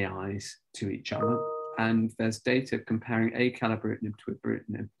BTKIs to each other. And there's data comparing acalabrutinib to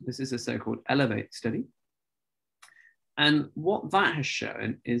ibrutinib. This is a so-called ELEVATE study. And what that has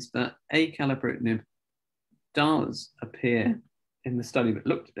shown is that acalabrutinib does appear in the study that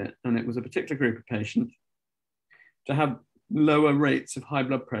looked at it, and it was a particular group of patients, to have lower rates of high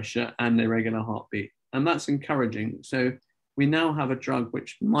blood pressure and irregular heartbeat. And that's encouraging. So we now have a drug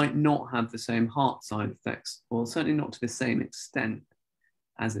which might not have the same heart side effects, or certainly not to the same extent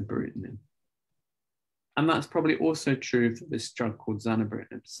as ibrutinib. And that's probably also true for this drug called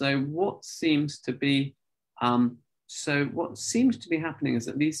zanubrutinib. So what seems to be happening is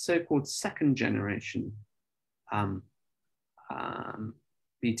that these so-called second generation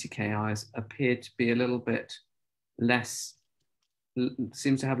BTKIs appear to be a little bit less,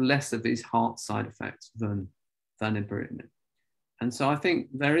 seems to have less of these heart side effects than ibrutinib. And so I think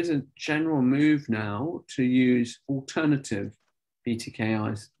there is a general move now to use alternative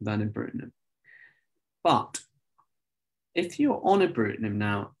BTKIs than ibrutinib. But if you're on ibrutinib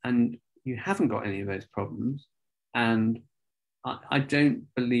now and you haven't got any of those problems, and I don't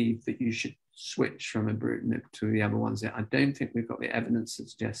believe that you should switch from ibrutinib to the other ones yet. I don't think we've got the evidence that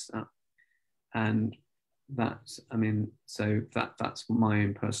suggests that. And that's, that's my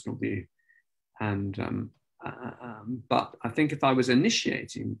own personal view. And, but I think if I was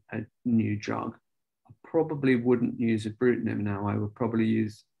initiating a new drug, I probably wouldn't use ibrutinib now. I would probably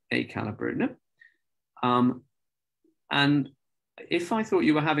use acalabrutinib. And if I thought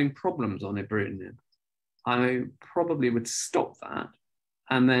you were having problems on ibrutinib, I probably would stop that.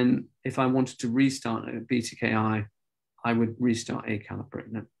 And then if I wanted to restart a BTKI, I would restart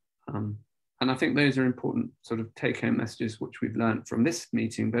acalabrutinib. And I think those are important sort of take-home messages which we've learned from this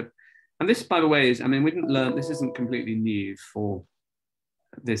meeting. And this, by the way, is, we didn't learn, this isn't completely new for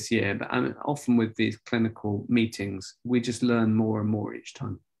this year, but often with these clinical meetings, we just learn more and more each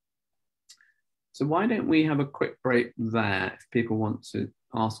time. So why don't we have a quick break there if people want to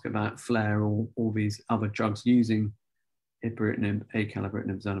ask about FLAIR or all these other drugs using ibrutinib,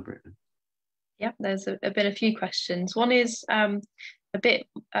 acalabrutinib, zanubrutinib. Yep, there's a few questions. One is a bit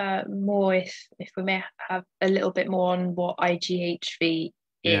more, if we may have a little bit more on what IGHV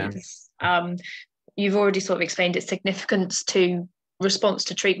is. Yeah. You've already sort of explained its significance to response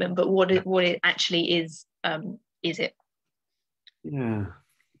to treatment, but what it actually is it? Yeah.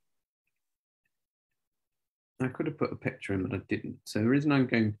 I could have put a picture in, but I didn't. So the reason I'm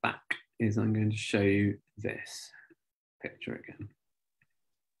going back is I'm going to show you this picture again.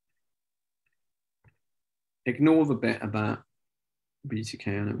 Ignore the bit about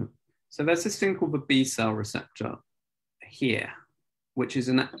BTK. So there's this thing called the B cell receptor here, which is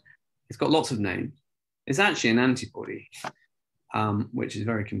it's got lots of names. It's actually an antibody, which is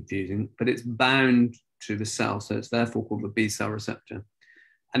very confusing, but it's bound to the cell. So it's therefore called the B cell receptor.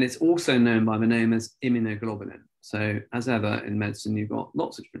 And it's also known by the name as immunoglobulin. So as ever in medicine, you've got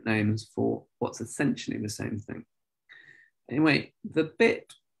lots of different names for what's essentially the same thing. Anyway, the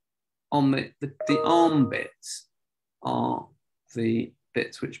bit on the arm bits are the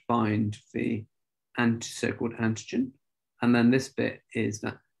bits which bind the so-called antigen. And then this bit is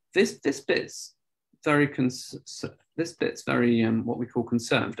that this bit's very what we call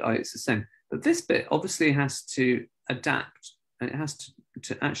conserved. It's the same, but this bit obviously has to adapt, and it has to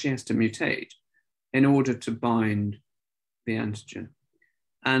mutate in order to bind the antigen.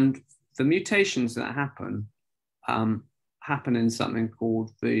 And the mutations that happen in something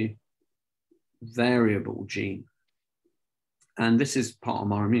called the variable gene, and this is part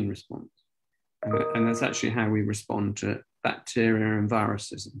of our immune response. And that's actually how we respond to bacteria and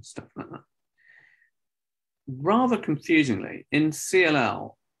viruses and stuff like that. Rather confusingly, in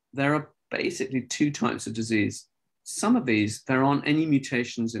CLL, there are basically two types of disease. Some of these, there aren't any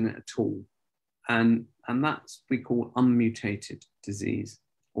mutations in it at all. And that's we call unmutated disease,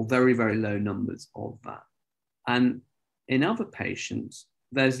 or very, very low numbers of that. And in other patients,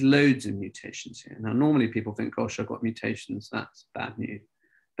 there's loads of mutations here. Now, normally people think, gosh, I've got mutations, that's bad news.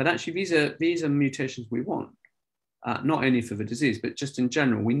 But actually, these are mutations we want, not only for the disease, but just in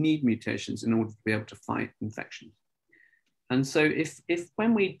general. We need mutations in order to be able to fight infections. And so if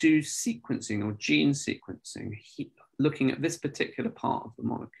when we do sequencing or gene sequencing, looking at this particular part of the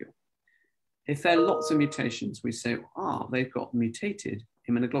molecule, if there are lots of mutations, we say, they've got mutated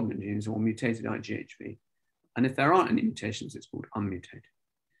immunoglobulin genes or mutated IgHV. And if there aren't any mutations, it's called unmutated.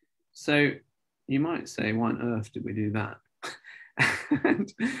 So you might say, why on earth did we do that?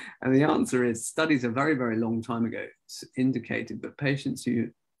 and the answer is studies a very, very long time ago indicated that patients who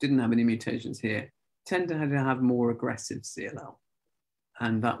didn't have any mutations here tend to have more aggressive CLL.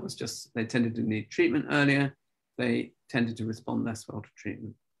 And that was just, they tended to need treatment earlier. They tended to respond less well to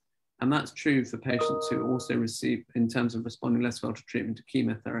treatment. And that's true for patients who also receive, in terms of responding less well to treatment, to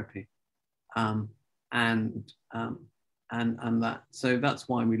chemotherapy. So that's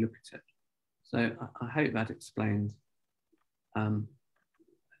why we look at it. So I hope that explains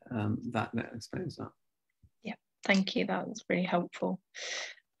that explains that. Yeah, thank you. That was really helpful.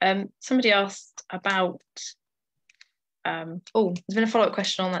 Somebody asked about, there's been a follow-up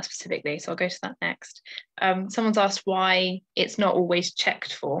question on that specifically, so I'll go to that next. Someone's asked why it's not always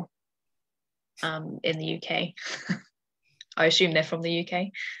checked for in the UK. I assume they're from the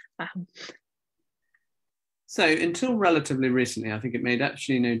UK. So until relatively recently, I think it made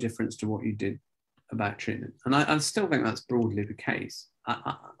actually no difference to what you did about treatment. And I still think that's broadly the case.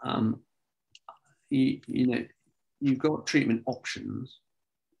 You've got treatment options,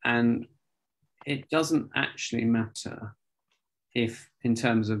 and it doesn't actually matter if, in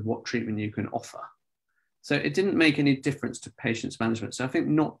terms of what treatment you can offer. So it didn't make any difference to patients' management. So I think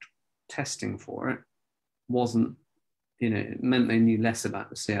not testing for it wasn't, it meant they knew less about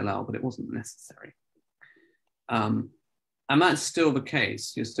the CLL, but it wasn't necessary. And that's still the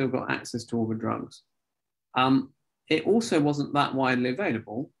case. You've still got access to all the drugs. It also wasn't that widely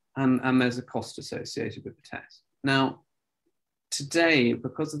available, and there's a cost associated with the test. Now, today,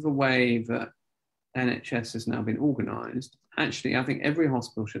 because of the way that NHS has now been organised, actually, I think every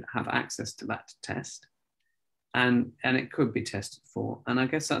hospital should have access to that test, and it could be tested for. And I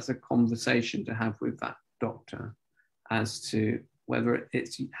guess that's a conversation to have with that doctor as to whether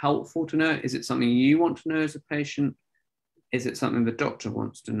it's helpful to know. Is it something you want to know as a patient? Is it something the doctor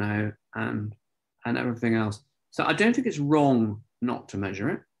wants to know, and everything else? So I don't think it's wrong not to measure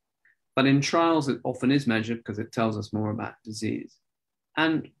it, but in trials it often is measured because it tells us more about disease.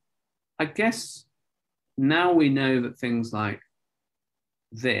 And I guess now we know that things like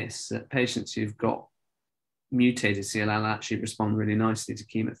this, that patients who've got mutated CLL actually respond really nicely to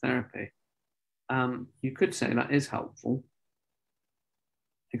chemotherapy. You could say that is helpful,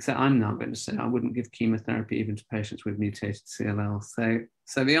 except I'm now going to say I wouldn't give chemotherapy even to patients with mutated CLL.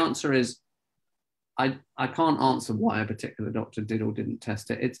 So the answer is, I can't answer why a particular doctor did or didn't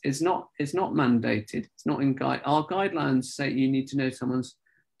test it. It's not mandated. It's not in our guidelines say you need to know someone's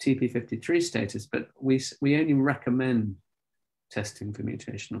TP53 status, but we only recommend testing for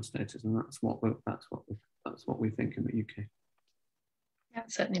mutational status, and that's what we think in the UK.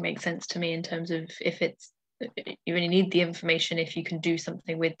 That certainly makes sense to me in terms of if it's, you really need the information if you can do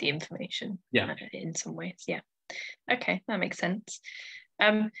something with the information. Yeah. In some ways, yeah. Okay, that makes sense.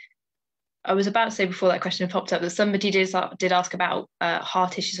 I was about to say before that question popped up that somebody did ask about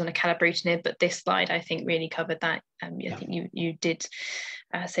heart issues on a calibrated, but this slide I think really covered that. I think you did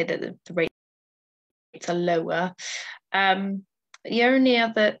say that the rates are lower. The only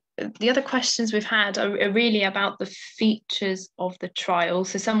other the other questions we've had are really about the features of the trial.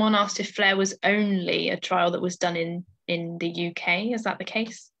 So someone asked if FLAIR was only a trial that was done in the UK. Is that the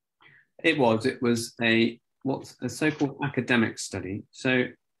case? It was. It was what's a so-called academic study. So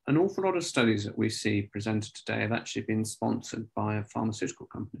an awful lot of studies that we see presented today have actually been sponsored by a pharmaceutical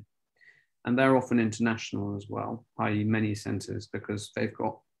company. And they're often international as well, i.e. many centres, because they've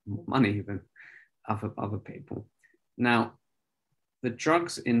got more money than other people. Now, the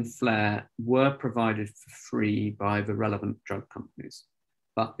drugs in FLAIR were provided for free by the relevant drug companies,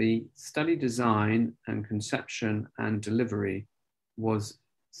 but the study design and conception and delivery was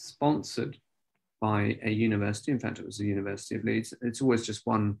sponsored by a university. In fact, it was the University of Leeds. It's always just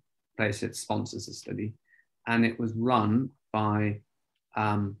one place that sponsors a study, and it was run by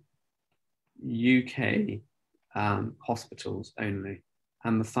UK hospitals only,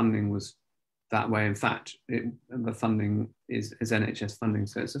 and the funding was that way. In fact, the funding is NHS funding,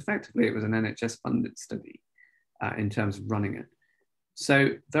 so it was an NHS funded study in terms of running it.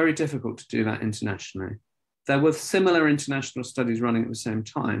 So very difficult to do that internationally. There were similar international studies running at the same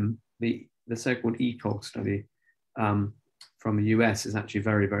time. The so-called ECOG study from the US is actually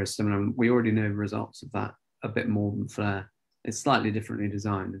very, very similar. We already know the results of that a bit more than FLAIR. It's slightly differently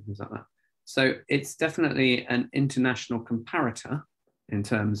designed and things like that. So it's definitely an international comparator in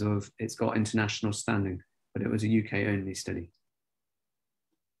terms of it's got international standing, but it was a UK only study.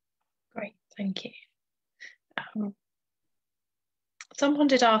 Great, thank you. Someone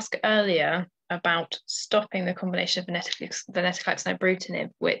did ask earlier about stopping the combination of venetoclax and ibrutinib,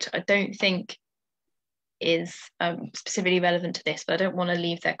 which I don't think is specifically relevant to this, but I don't want to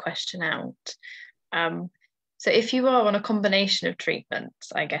leave their question out. So if you are on a combination of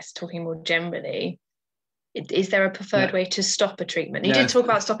treatments, I guess talking more generally, is there a preferred way to stop a treatment? You did talk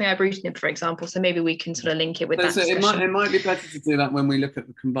about stopping ibrutinib, for example, so maybe we can sort of link it with that discussion. It might be better to do that when we look at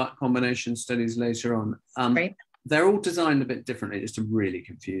the combination studies later on. Great. They're all designed a bit differently, just to really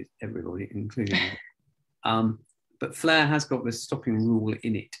confuse everybody, including me. But FLAIR has got this stopping rule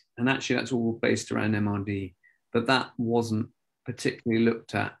in it, and actually that's all based around MRD, but that wasn't particularly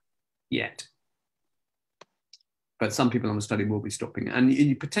looked at yet. But some people on the study will be stopping, and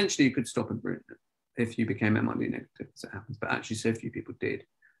you potentially could stop ibrutinib if you became MRD negative, as it happens, but actually so few people did.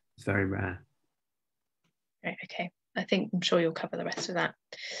 It's very rare. Right, okay. I'm sure you'll cover the rest of that.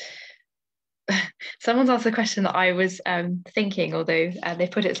 Someone's asked a question that I was thinking, although they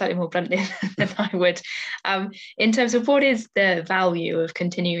put it slightly more bluntly than I would, in terms of what is the value of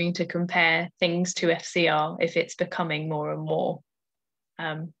continuing to compare things to FCR if it's becoming more and more,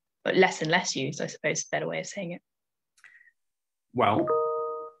 but less and less used, I suppose is a better way of saying it. Well,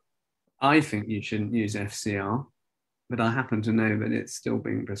 I think you shouldn't use FCR, but I happen to know that it's still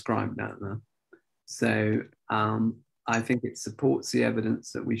being prescribed out there. So I think it supports the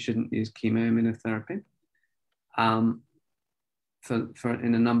evidence that we shouldn't use chemoimmunotherapy in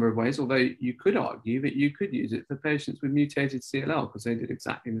a number of ways, although you could argue that you could use it for patients with mutated CLL because they did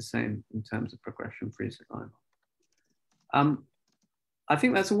exactly the same in terms of progression-free survival. I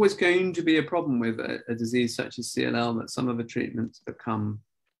think that's always going to be a problem with a disease such as CLL, that some of the treatments become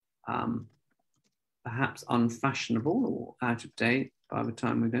perhaps unfashionable or out of date by the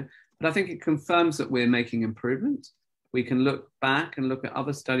time we go. But I think it confirms that we're making improvements. We can look back and look at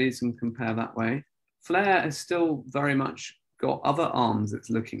other studies and compare that way. FLAIR has still very much got other arms it's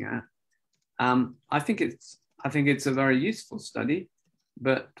looking at. I think it's a very useful study,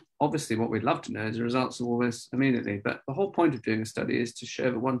 but obviously what we'd love to know is the results of all this immediately. But the whole point of doing a study is to show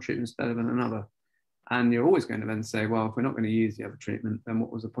that one treatment is better than another. And you're always going to then say, well, if we're not going to use the other treatment, then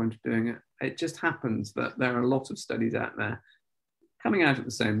what was the point of doing it? It just happens that there are a lot of studies out there coming out at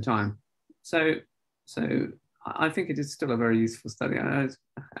the same time. So I think it is still a very useful study.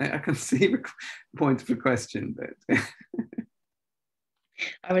 I can see the point of the question, but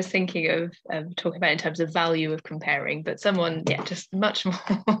I was thinking of talking about in terms of value of comparing, but someone, just much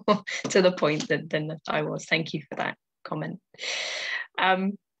more to the point than I was. Thank you for that comment.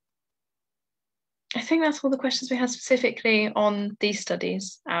 I think that's all the questions we have specifically on these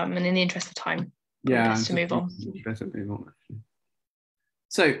studies, and in the interest of time, best to move on. Better move on, actually.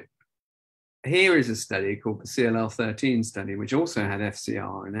 So here is a study called the CLL13 study, which also had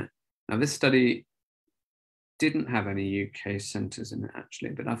FCR in it. Now, this study didn't have any UK centres in it,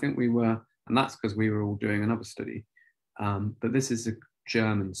 actually, but I think we were, and that's because we were all doing another study. But this is a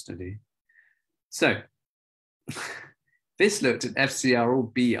German study. So this looked at FCR or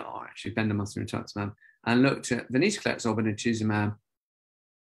BR, actually, bendamustine rituximab, and looked at venetoclax obinutuzumab,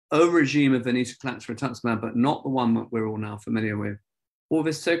 a regime of venetoclax rituximab, but not the one that we're all now familiar with, or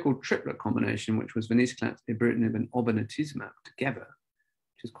this so-called triplet combination, which was venetoclax, ibrutinib, and obinutuzumab together,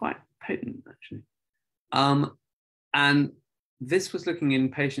 which is quite potent, actually. And this was looking in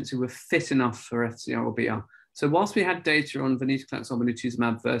patients who were fit enough for FCR or BR. So whilst we had data on venetoclax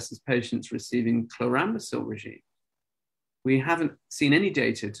obinutuzumab versus patients receiving chlorambucil regime, we haven't seen any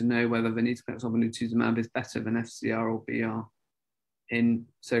data to know whether venetoclax obinutuzumab is better than FCR or BR in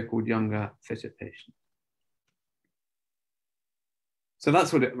so-called younger, fitter patients. So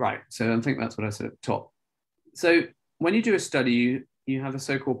that's what right. So I think that's what I said at the top. So when you do a study, you have a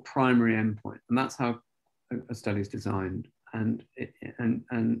so-called primary endpoint, and that's how a study is designed. And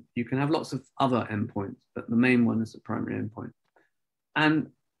you can have lots of other endpoints, but the main one is the primary endpoint. And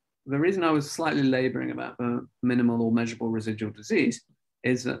the reason I was slightly laboring about the minimal or measurable residual disease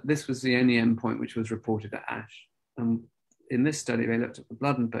is that this was the only endpoint which was reported at ASH. And in this study, they looked at the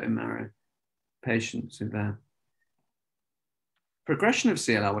blood and bone marrow patients who their progression of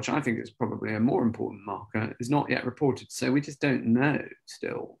CLL, which I think is probably a more important marker, is not yet reported. So we just don't know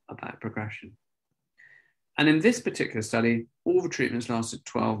still about progression. And in this particular study, all the treatments lasted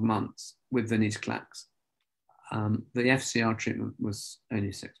 12 months with venetoclax. The FCR treatment was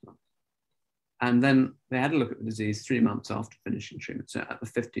only 6 months. And then they had a look at the disease 3 months after finishing treatment, so at the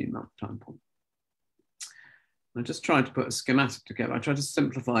 15-month time point. I just tried to put a schematic together. I tried to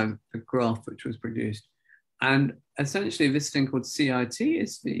simplify the graph which was produced. And essentially this thing called CIT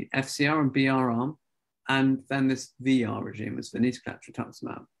is the FCR and BR arm, and then this VR regime is venetoclax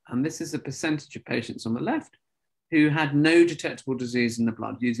rituximab. And this is the percentage of patients on the left who had no detectable disease in the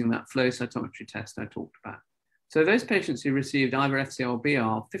blood using that flow cytometry test I talked about. So those patients who received either FCR or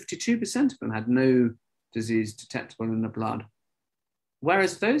BR, 52% of them had no disease detectable in the blood.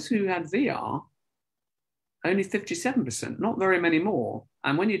 Whereas those who had VR, only 57%, not very many more.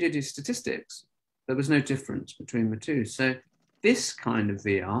 And when you did your statistics, there was no difference between the two. So this kind of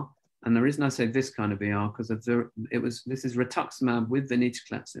VR, and the reason I say this kind of VR, because this is rituximab with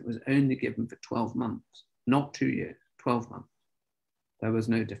venetoclax. It was only given for 12 months, not 2 years, 12 months. There was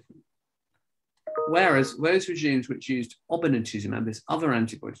no difference. Whereas those regimes which used obinutuzumab, this other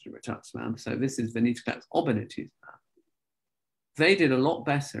antibody to rituximab, so this is venetoclax obinutuzumab, they did a lot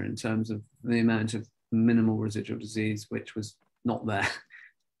better in terms of the amount of minimal residual disease, which was not there.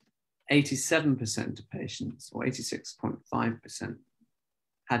 87% of patients, or 86.5%,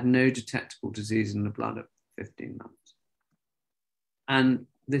 had no detectable disease in the blood at 15 months. And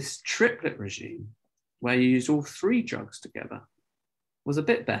this triplet regime, where you use all 3 drugs together, was a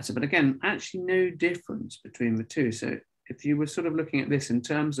bit better, but again, actually no difference between the two. So if you were sort of looking at this in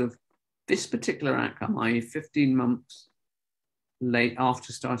terms of this particular outcome, i.e. 15 months late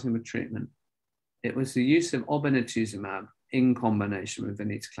after starting the treatment, it was the use of obinutuzumab in combination with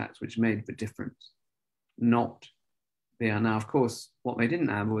venetoclax which made the difference, not VR. Now, of course, what they didn't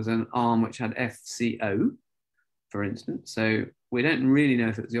have was an arm which had FCO, for instance. So we don't really know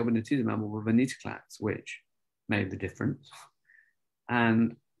if it was the obinutuzumab or the venetoclax which made the difference.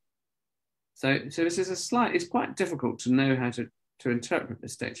 And so this is it's quite difficult to know how to interpret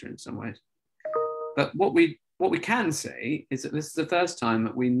this data in some ways. But what we can say is that this is the first time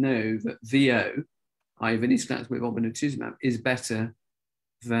that we know that VO, i.e. venetoclax with obinutuzumab, is better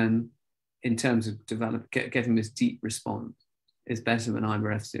than, in terms of getting this deep response, is better than either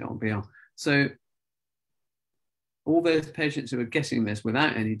FCR or BR. So all those patients who are getting this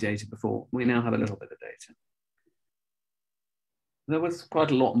without any data before, we now have a little bit of data. There was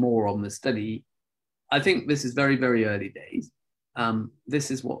quite a lot more on the study. I think this is very, very early days.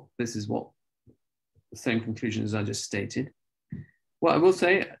 This is what the same conclusion as I just stated. Well, I will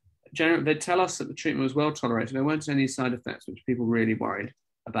say, generally, they tell us that the treatment was well tolerated. There weren't any side effects which people really worried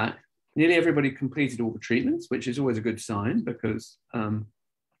about. Nearly everybody completed all the treatments, which is always a good sign because,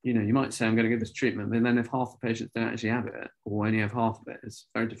 you might say, I'm going to give this treatment, and then if half the patients don't actually have it, or only have half of it, it's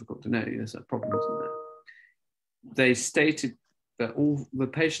very difficult to know. There's a problem, isn't there? They stated that all the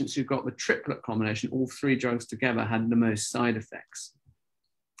patients who got the triplet combination, all 3 drugs together, had the most side effects.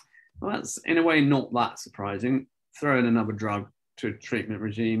 Well, that's in a way not that surprising. Throw in another drug to a treatment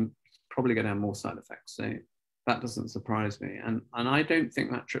regime, probably going to have more side effects. So that doesn't surprise me. And I don't think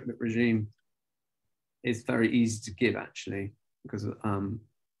that triplet regime is very easy to give, actually, because so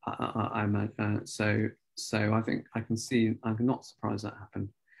I think I'm not surprised that happened.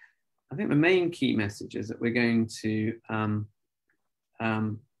 I think the main key message is that we're going to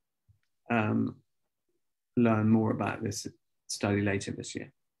learn more about this study later this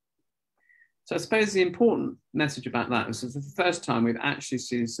year. So I suppose the important message about that is that for the first time we've actually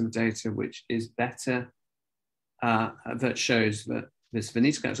seen some data which is better, that shows that this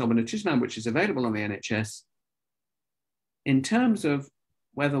venetoclax obinutuzumab, which is available on the NHS, in terms of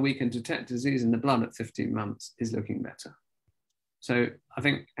whether we can detect disease in the blood at 15 months, is looking better. So I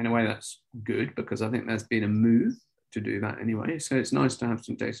think in a way that's good, because I think there's been a move to do that anyway. So it's nice to have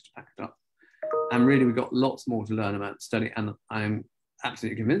some data to back it up. And really, we've got lots more to learn about the study. And I'm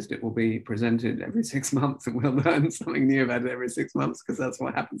absolutely convinced it will be presented every 6 months, and we'll learn something new about it every 6 months, because that's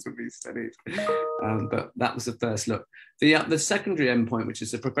what happens with these studies. But that was the first look. The secondary endpoint, which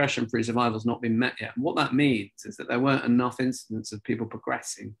is the progression-free survival, has not been met yet. And what that means is that there weren't enough incidents of people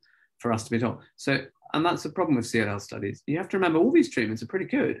progressing for us to be told. So, and that's the problem with CLL studies. You have to remember, all these treatments are pretty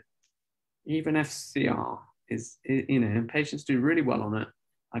good. Even FCR is, and patients do really well on it.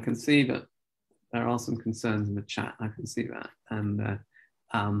 I can see that there are some concerns in the chat. I can see that. And,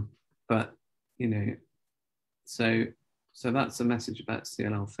 but, so that's a message about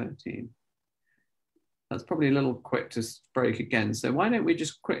CLL13. That's probably a little quick to break again. So why don't we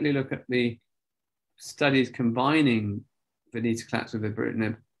just quickly look at the studies combining venetoclax with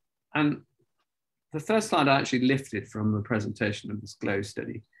ibrutinib. And the first slide I actually lifted from the presentation of this GLOW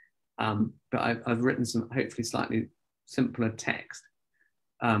study, but I've written some hopefully slightly simpler text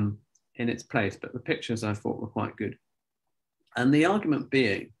in its place, but the pictures I thought were quite good. And the argument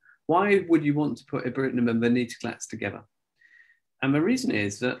being, why would you want to put ibrutinib and venetoclax together? And the reason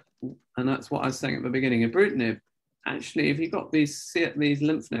is that, and that's what I was saying at the beginning, ibrutinib, actually, if you've got these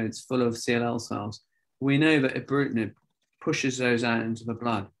lymph nodes full of CLL cells, we know that ibrutinib pushes those out into the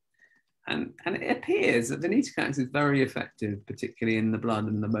blood. And it appears that venetoclax is very effective, particularly in the blood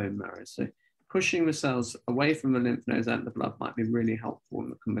and the bone marrow. So pushing the cells away from the lymph nodes out of the blood might be really helpful in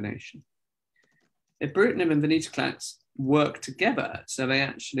the combination. Ibrutinib and venetoclax work together. So they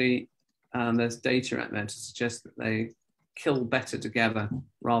actually, there's data out there to suggest that they kill better together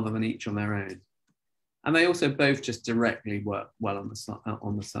rather than each on their own. And they also both just directly work well on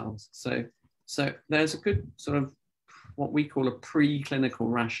the cells. So there's a good sort of what we call a preclinical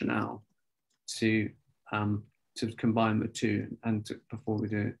rationale to combine the two before we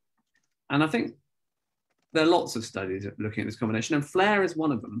do it. And I think there are lots of studies looking at this combination, and FLAIR is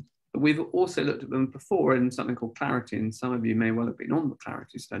one of them. But we've also looked at them before in something called CLARITY, and some of you may well have been on the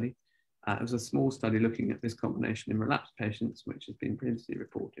CLARITY study. It was a small study looking at this combination in relapsed patients, which has been previously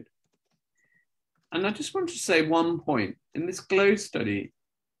reported. And I just wanted to say one point. In this GLOW study,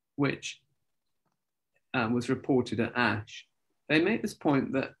 which was reported at ASH, they make this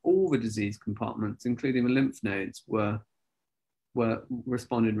point that all the disease compartments, including the lymph nodes,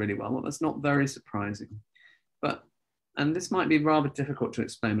 responded really well. Well, that's not very surprising. And this might be rather difficult to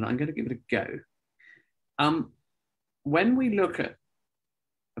explain, but I'm going to give it a go. When we look at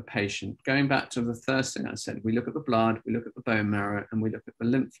a patient, going back to the first thing I said, we look at the blood, we look at the bone marrow, and we look at the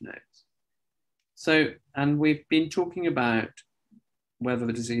lymph nodes. So, and we've been talking about whether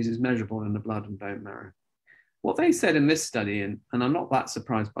the disease is measurable in the blood and bone marrow. What they said in this study, and I'm not that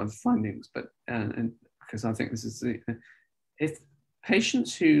surprised by the findings, but because I think this is if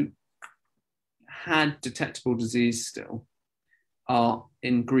patients who had detectable disease still are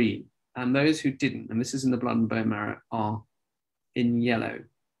in green, and those who didn't, and this is in the blood and bone marrow, are in yellow.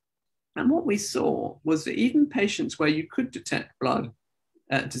 And what we saw was that even patients where you could detect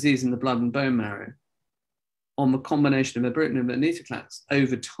disease in the blood and bone marrow on the combination of ibrutinib and venetoclax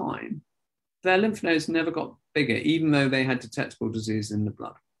over time, their lymph nodes never got bigger, even though they had detectable disease in the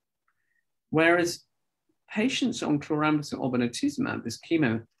blood. Whereas patients on chlorambucil or obinutuzumab, this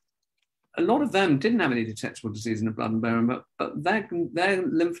chemo, a lot of them didn't have any detectable disease in the blood and bone marrow, but their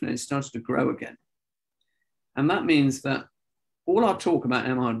lymph nodes started to grow again. And that means that all our talk about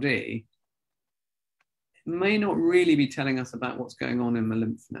MRD may not really be telling us about what's going on in the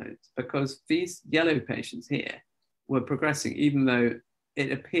lymph nodes, because these yellow patients here were progressing, even though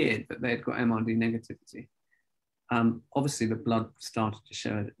it appeared that they'd got MRD negativity. Obviously, the blood started to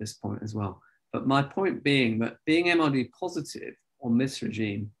show it at this point as well. But my point being that being MRD positive on this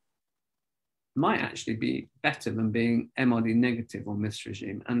regime might actually be better than being MRD negative on this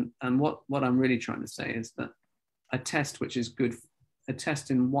regime. And what I'm really trying to say is that a test which is good, a test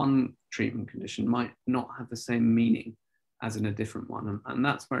in one treatment condition might not have the same meaning as in a different one. And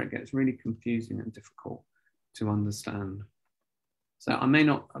that's where it gets really confusing and difficult to understand. So I may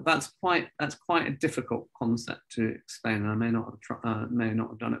not, that's quite a difficult concept to explain. And I may not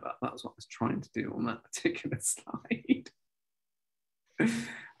have done it, but that's what I was trying to do on that particular slide.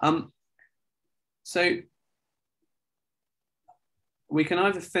 So we can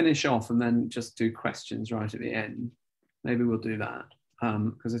either finish off and then just do questions right at the end. Maybe we'll do that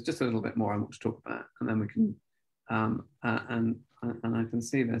because there's just a little bit more I want to talk about, and then we can, and I can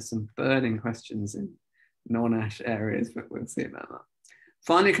see there's some burning questions in non-ASH areas, but we'll see about that.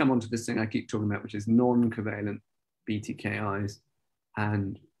 Finally, come on to this thing I keep talking about, which is non-covalent BTKIs,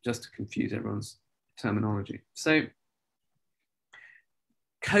 and just to confuse everyone's terminology. So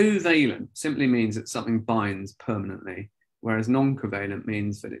Covalent simply means that something binds permanently, whereas non-covalent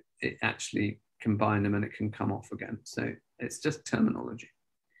means that it actually can bind them and it can come off again. So it's just terminology.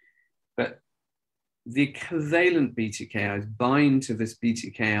 But the covalent BTKIs bind to this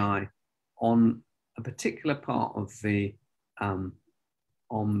BTKI on a particular part of the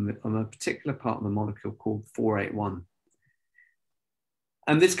on a particular part of the molecule called 481.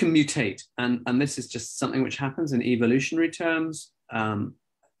 And this can mutate, and this is just something which happens in evolutionary terms.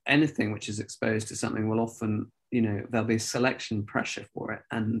 Anything which is exposed to something will often, there'll be selection pressure for it,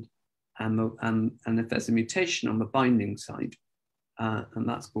 and if there's a mutation on the binding site, and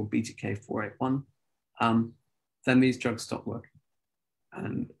that's called BTK481, then these drugs stop working,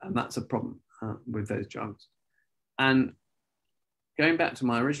 and that's a problem with those drugs. And going back to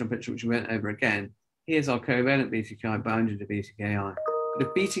my original picture, which we went over again, here's our covalent BTKI bounded to BTKI. But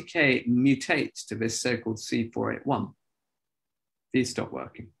if BTK mutates to this so-called C481, these stop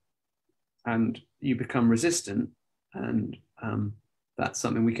working, and you become resistant, and that's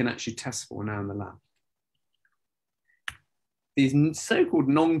something we can actually test for now in the lab. These so-called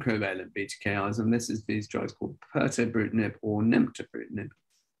non-covalent BTKIs, and this is these drugs called pirtobrutinib or nemtabrutinib,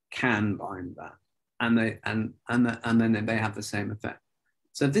 can bind that, and then they have the same effect.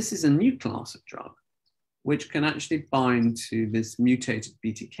 So this is a new class of drug which can actually bind to this mutated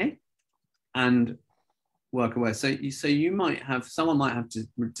BTK and work away. So you might have, someone might have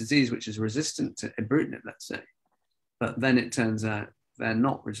disease which is resistant to ibrutinib, let's say, but then it turns out they're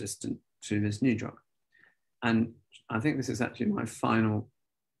not resistant to this new drug. And I think this is actually my final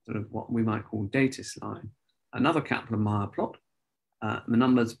sort of what we might call data slide. Another Kaplan-Meier plot. The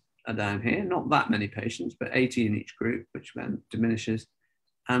numbers are down here, not that many patients, but 80 in each group, which then diminishes.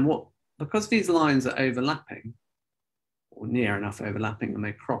 And because these lines are overlapping, or near enough overlapping, and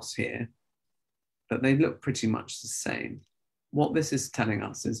they cross here, but they look pretty much the same. What this is telling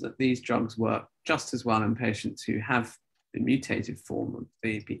us is that these drugs work just as well in patients who have the mutated form of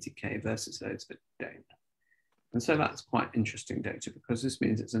the BTK versus those that don't. And so that's quite interesting data, because this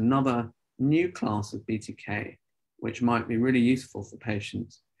means it's another new class of BTK, which might be really useful for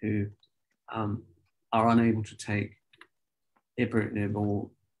patients who are unable to take ibrutinib or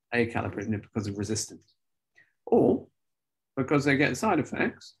acalabrutinib because of resistance, or because they get side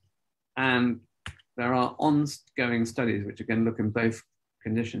effects. And there are ongoing studies which again look in both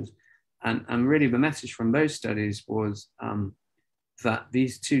conditions. And really the message from those studies was that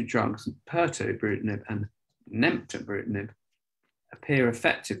these two drugs, pirtobrutinib and nemtabrutinib, appear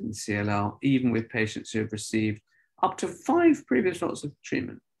effective in CLL, even with patients who have received up to 5 previous lots of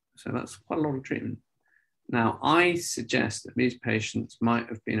treatment. So that's quite a lot of treatment. Now, I suggest that these patients might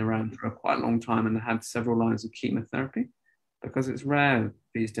have been around for a quite long time and had several lines of chemotherapy, because it's rare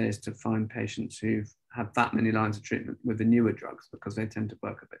these days to find patients who've had that many lines of treatment with the newer drugs, because they tend to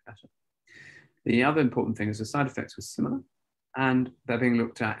work a bit better. The other important thing is the side effects were similar, and they're being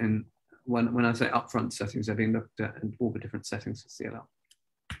looked at in, when I say upfront settings, they're being looked at in all the different settings for CLL.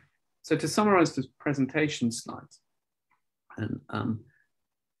 So to summarize this presentation slides, and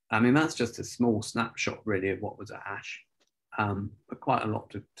I mean, that's just a small snapshot really of what was at ASH, but quite a lot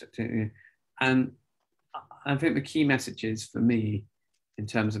to and I think the key messages for me in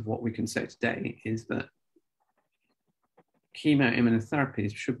terms of what we can say today is that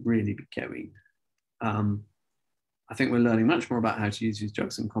chemoimmunotherapies should really be going. I think we're learning much more about how to use these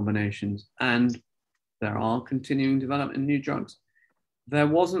drugs in combinations, and there are continuing development in new drugs. There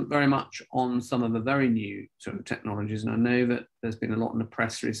wasn't very much on some of the very new sort of technologies, and I know that there's been a lot in the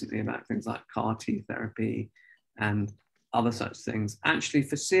press recently about things like CAR T therapy and other such things. Actually,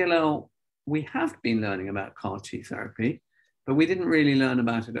 for CLL, we have been learning about CAR T therapy, but we didn't really learn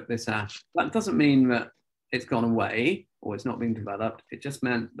about it at this ASH. That doesn't mean that it's gone away or it's not being developed. It just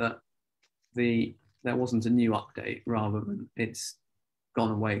meant that there wasn't a new update rather than it's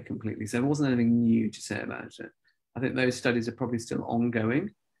gone away completely. So there wasn't anything new to say about it. I think those studies are probably still ongoing.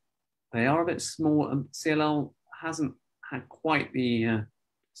 They are a bit small, and CLL hasn't had quite the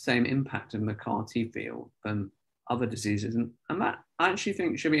same impact in the CAR T field than other diseases. And that I actually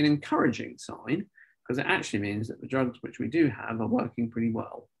think should be an encouraging sign, because it actually means that the drugs which we do have are working pretty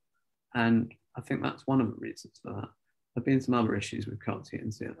well. And I think that's one of the reasons for that. There have been some other issues with CAR T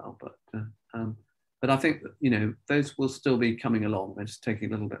and CLL, but I think that, those will still be coming along. They're just taking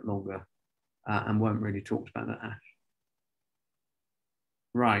a little bit longer and weren't really talked about at ASH.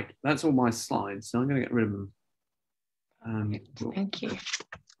 Right, that's all my slides, so I'm going to get rid of them. Thank you.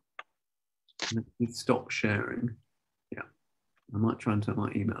 Let me stop sharing. Yeah, I might try and turn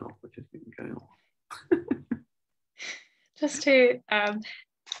my email off, which has been going on. Just to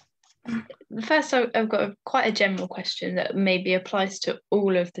First, I've got quite a general question that maybe applies to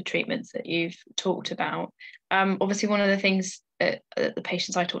all of the treatments that you've talked about. Obviously, one of the things the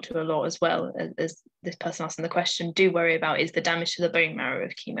patients I talk to a lot, as well as this person asking the question, do worry about is the damage to the bone marrow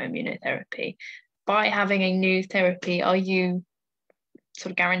of chemoimmunotherapy. By having a new therapy, are you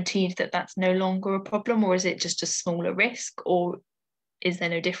sort of guaranteed that that's no longer a problem, or is it just a smaller risk, or is there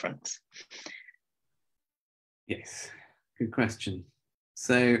no difference? Yes, good question.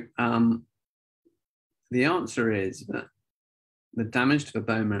 So the answer is that the damage to the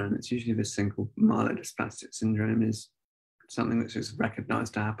bone marrow, and it's usually this thing called myelodysplastic syndrome, is something that's just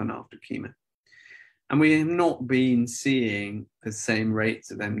recognised to happen after chemo. And we have not been seeing the same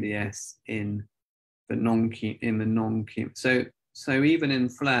rates of MDS in the non-chemo. So even in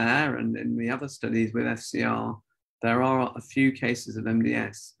FLAIR and in the other studies with FCR, there are a few cases of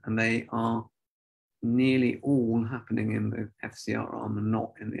MDS, and they are nearly all happening in the FCR arm and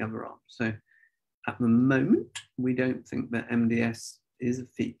not in the other arm. So at the moment, we don't think that MDS is a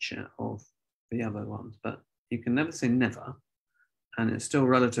feature of the other ones, but you can never say never. And it's still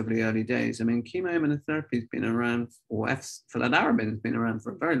relatively early days. I mean, chemoimmunotherapy has been around, or fludarabine has been around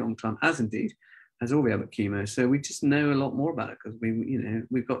for a very long time, as indeed has all the other chemo. So we just know a lot more about it because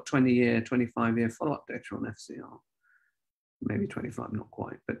we've got 20-year, 25-year follow-up data on FCR. Maybe 25, not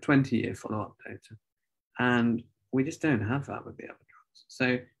quite, but 20-year follow-up data. And we just don't have that with the other drugs.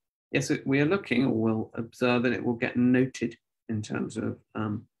 So yes, we are looking, or we'll observe that it will get noted in terms of,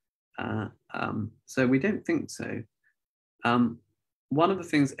 so we don't think so. One of the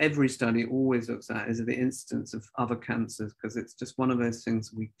things every study always looks at is the incidence of other cancers, because it's just one of those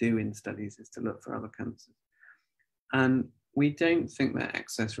things we do in studies is to look for other cancers. And we don't think that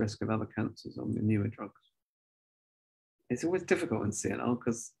excess risk of other cancers on the newer drugs. It's always difficult in CLL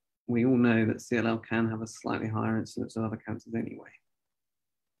because we all know that CLL can have a slightly higher incidence of other cancers anyway.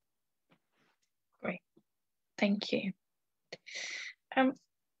 Great, thank you. I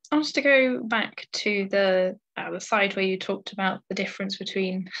want to go back to the slide where you talked about the difference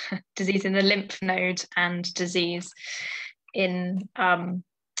between disease in the lymph node and disease in the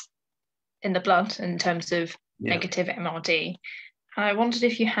blood in terms of negative MRD. And I wondered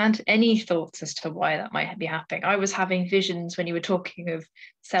if you had any thoughts as to why that might be happening. I was having visions when you were talking of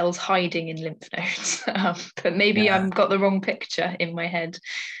cells hiding in lymph nodes, but maybe I've got the wrong picture in my head.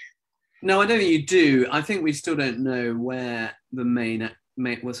 No, I don't think you do. I think we still don't know where the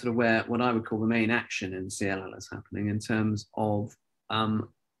where what I would call the main action in CLL is happening in terms of,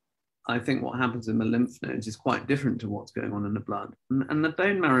 I think what happens in the lymph nodes is quite different to what's going on in the blood. And the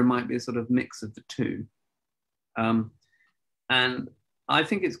bone marrow might be a sort of mix of the two. And I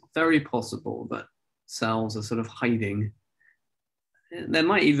think it's very possible that cells are sort of hiding. There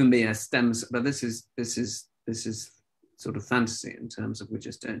might even be a stem cell, but this is sort of fantasy in terms of we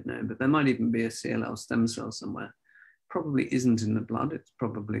just don't know. But there might even be a CLL stem cell somewhere. Probably isn't in the blood. It's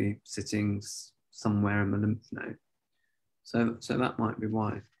probably sitting somewhere in the lymph node. So that might be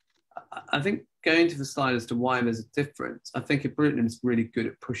why. I think going to the slide as to why there's a difference, I think ibrutinib is really good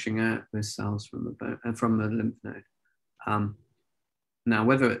at pushing out those cells from the bone and from the lymph node. Now,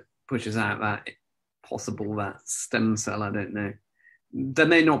 whether it pushes out that stem cell, I don't know. There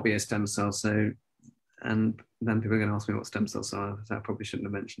may not be a stem cell, and then people are going to ask me what stem cells are, so I probably shouldn't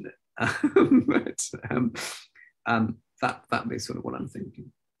have mentioned it. That'd be sort of what I'm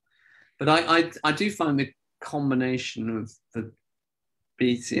thinking. But I do find the combination of the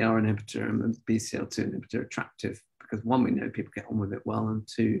BCR inhibitor and the BCL2 inhibitor attractive because one, we know people get on with it well, and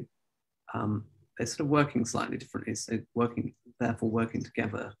two, they're sort of working slightly differently. So therefore working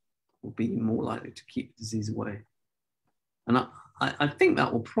together will be more likely to keep the disease away. And I think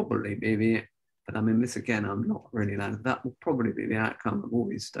that will probably be the, but I mean, this again, I'm not really allowed, that will probably be the outcome of all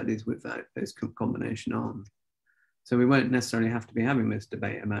these studies with those combination arms. So we won't necessarily have to be having this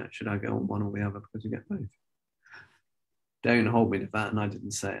debate about should I go on one or the other because you get both. Don't hold me to that, and I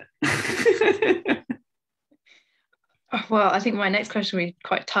didn't say it. Well, I think my next question will be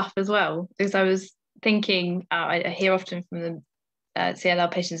quite tough as well, because I was thinking, I hear often from the CLL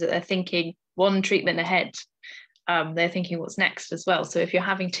patients that they're thinking one treatment ahead. They're thinking what's next as well. So if you're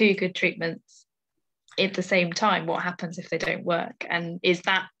having two good treatments at the same time, what happens if they don't work? And is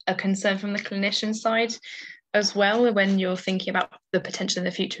that a concern from the clinician side as well when you're thinking about the potential in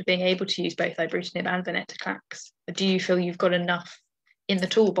the future of being able to use both ibrutinib and venetoclax? Do you feel you've got enough in the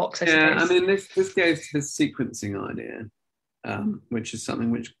toolbox, I suppose? Yeah, I mean, this goes to the sequencing idea, which is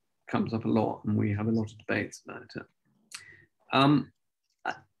something which comes up a lot, and we have a lot of debates about it.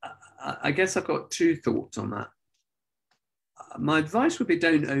 I guess I've got two thoughts on that. My advice would be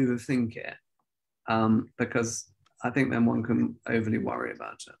don't overthink it, because I think then one can overly worry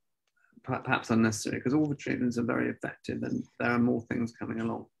about it. perhaps unnecessary, because all the treatments are very effective and there are more things coming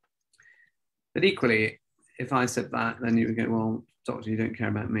along. But equally, if I said that, then you would go, well, doctor, you don't care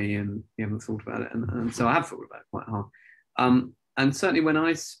about me and you haven't thought about it. And so I have thought about it quite hard. And certainly when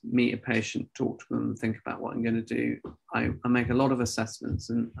I meet a patient, talk to them, think about what I'm going to do, I make a lot of assessments.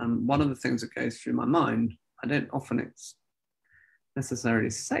 And one of the things that goes through my mind, I don't often necessarily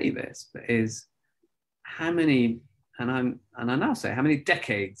say this, but is how many, and I now say, how many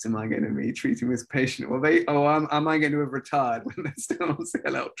decades am I going to be treating this patient? Or am I going to have retired when they're still on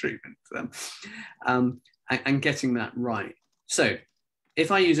CLL treatment? And getting that right. So if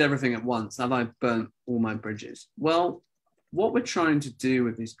I use everything at once, have I burnt all my bridges? Well, what we're trying to do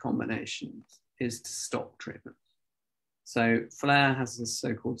with these combinations is to stop treatment. So Flair has a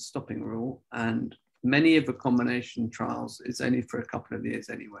so-called stopping rule, and many of the combination trials is only for a couple of years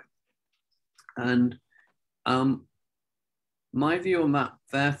anyway. And my view on that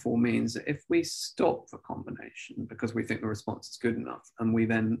therefore means that if we stop the combination because we think the response is good enough and we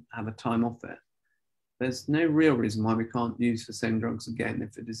then have a time off it, there's no real reason why we can't use the same drugs again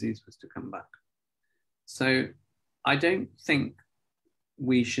if the disease was to come back. So I don't think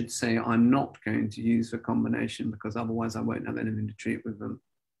we should say I'm not going to use the combination because otherwise I won't have anything to treat with them,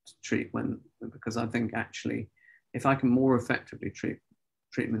 because I think actually if I can more effectively treat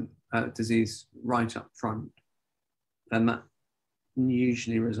disease right up front, then that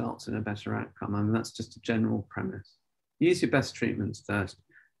usually results in a better outcome. I mean, that's just a general premise. Use your best treatments first.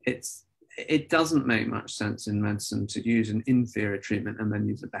 It doesn't make much sense in medicine to use an inferior treatment and then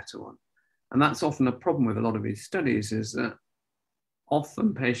use a better one. And that's often a problem with a lot of these studies, is that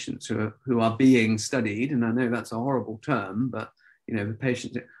often patients who are being studied, and I know that's a horrible term, but the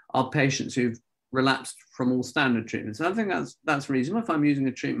patients are patients who've relapsed from all standard treatments. And I think that's reasonable. If I'm using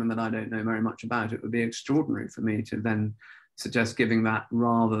a treatment that I don't know very much about, it would be extraordinary for me to then suggest giving that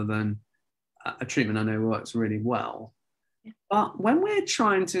rather than a treatment I know works really well. But when we're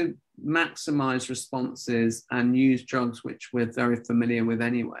trying to maximize responses and use drugs which we're very familiar with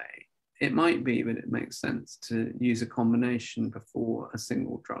anyway, it might be that it makes sense to use a combination before a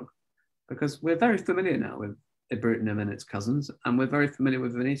single drug, because we're very familiar now with ibrutinib and its cousins, and we're very familiar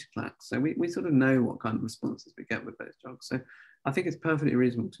with venetoclax. So we sort of know what kind of responses we get with those drugs. So I think it's perfectly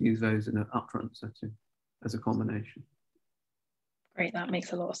reasonable to use those in an upfront setting as a combination. Great, that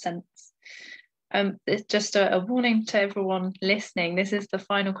makes a lot of sense. It's just a warning to everyone listening. This is the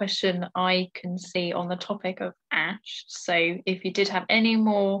final question I can see on the topic of ASH. So if you did have any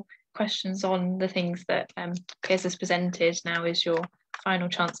more questions on the things that Piers has presented, now is your final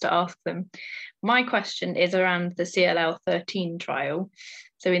chance to ask them. My question is around the CLL13 trial.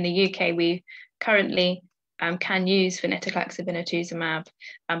 So in the UK, we currently can use venetoclax and inotuzumab,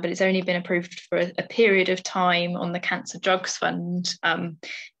 but it's only been approved for a period of time on the Cancer Drugs Fund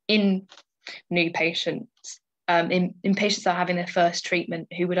in new patients, in patients that are having their first treatment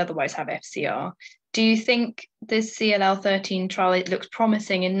who would otherwise have FCR. Do you think this CLL13 trial, it looks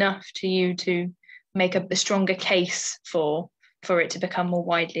promising enough to you to make a stronger case for it to become more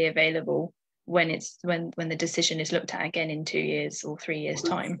widely available when the decision is looked at again in 2 years or 3 years'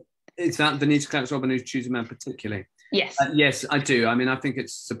 time? Is that venetoclax or inotuzumab particularly? Yes. Yes, I do. I mean, I think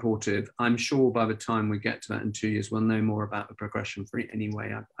it's supportive. I'm sure by the time we get to that in 2 years, we'll know more about the progression free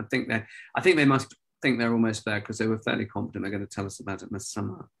anyway. I think they must think they're almost there, because they were fairly confident they're going to tell us about it this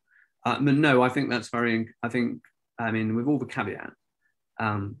summer. But no, I think that's I mean, with all the caveat,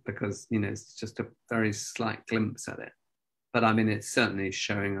 because, it's just a very slight glimpse at it. But I mean, it's certainly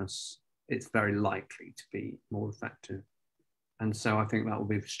showing us it's very likely to be more effective. And so I think that will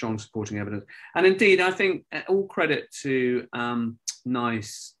be strong supporting evidence. And indeed, I think all credit to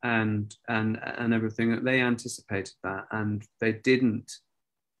NICE and everything, that they anticipated that, and they didn't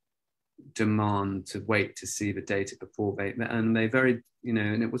demand to wait to see the data before and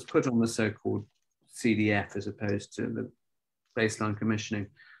it was put on the so-called CDF as opposed to the baseline commissioning,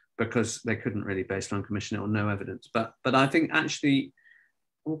 because they couldn't really baseline commission it on no evidence. But I think actually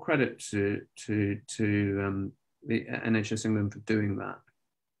all credit to the NHS England for doing that,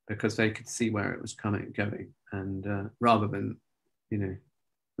 because they could see where it was going, and rather than,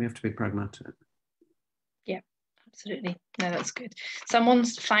 we have to be pragmatic. Yeah, absolutely. No, that's good.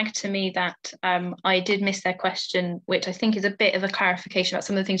 Someone's flagged to me that I did miss their question, which I think is a bit of a clarification about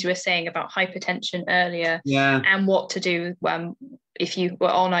some of the things you were saying about hypertension earlier, and what to do if you were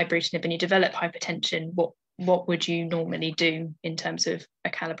on ibrutinib and you develop hypertension. What would you normally do in terms of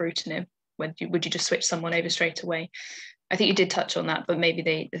acalabrutinib? Would you just switch someone over straight away? I think you did touch on that, but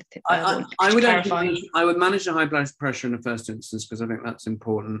maybe I would clarify. I would manage the high blood pressure in the first instance, because I think that's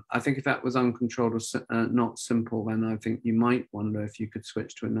important. I think if that was uncontrolled or not simple, then I think you might wonder if you could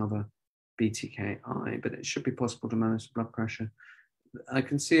switch to another BTKI, but it should be possible to manage the blood pressure. I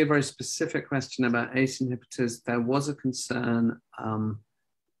can see a very specific question about ACE inhibitors. There was a concern and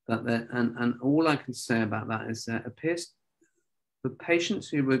all I can say about that is that it appears the patients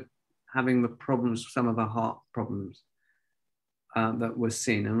who were having the problems, some of the heart problems that were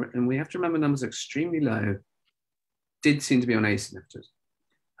seen, and we have to remember numbers are extremely low, did seem to be on ACE inhibitors.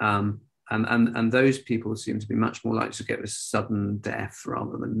 And those people seem to be much more likely to get this sudden death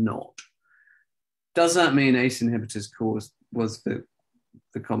rather than not. Does that mean ACE inhibitors was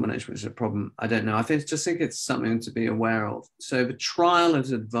the combination which is a problem? I don't know. I just think it's something to be aware of. So the trial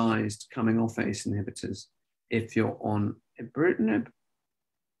has advised coming off ACE inhibitors if you're on ibrutinib.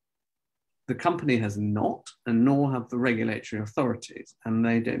 The company has not, and nor have the regulatory authorities, and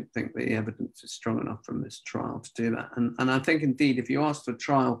they don't think the evidence is strong enough from this trial to do that. And I think indeed, if you ask the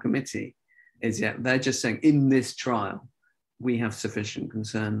trial committee, they're just saying in this trial we have sufficient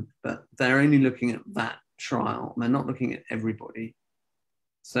concern, but they're only looking at that trial. They're not looking at everybody.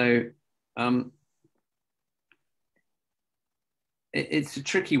 So it's a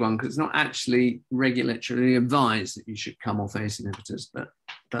tricky one because it's not actually regulatorily advised that you should come off ACE inhibitors, but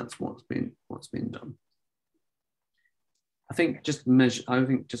that's what's been done. I think just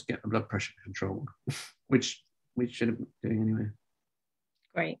get the blood pressure controlled, which we should have been doing anyway.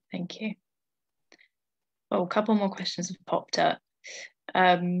 Great, thank you. Well, a couple more questions have popped up.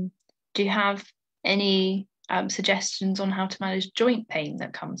 Do you have any suggestions on how to manage joint pain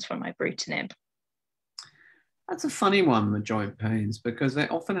that comes from ibrutinib? That's a funny one, the joint pains, because it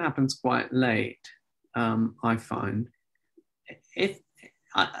often happens quite late. I find it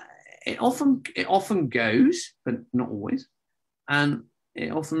often goes, but not always, and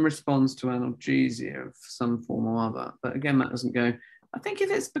it often responds to analgesia of some form or other. But again, that doesn't go. I think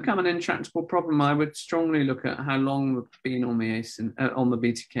if it's become an intractable problem, I would strongly look at how long we've been on the on the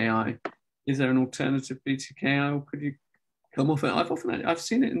BTKI. Is there an alternative BTKI, or could you come off it? I've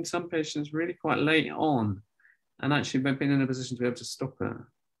seen it in some patients really quite late on, and actually been in a position to be able to stop it.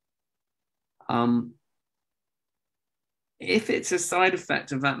 If it's a side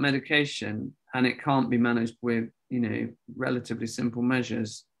effect of that medication and it can't be managed with, relatively simple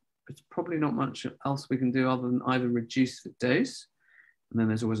measures, there's probably not much else we can do other than either reduce the dose, and then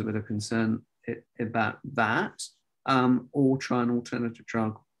there's always a bit of concern about that, or try an alternative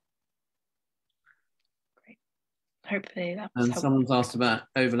drug. Great. Hopefully that's And helpful. Someone's asked about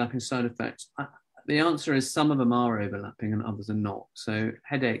overlapping side effects. The answer is some of them are overlapping and others are not. So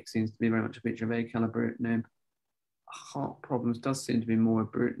headache seems to be very much a feature of acalabrutinib. Heart problems does seem to be more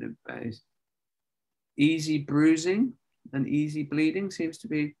ibrutinib based. Easy bruising and easy bleeding seems to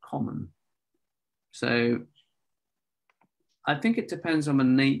be common. So I think it depends on the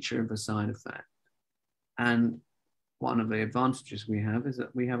nature of the side effect. And one of the advantages we have is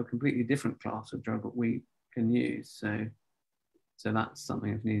that we have a completely different class of drug that we can use. So that's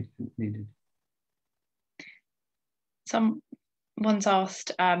something if needed. Someone's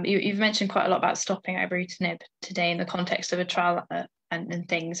asked, you've mentioned quite a lot about stopping ibrutinib today in the context of a trial and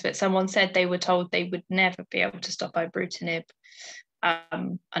things, but someone said they were told they would never be able to stop ibrutinib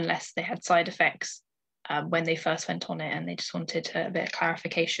unless they had side effects when they first went on it, and they just wanted a bit of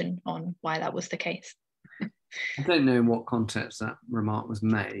clarification on why that was the case. I don't know in what context that remark was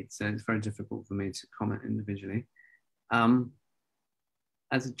made, so it's very difficult for me to comment individually.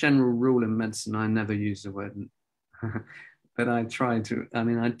 As a general rule in medicine, I never use the word but I try to. I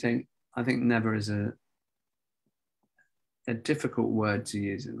think never is a difficult word to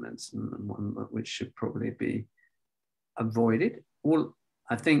use in medicine, and one which should probably be avoided. All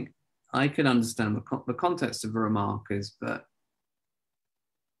I think I could understand the context of the remark is that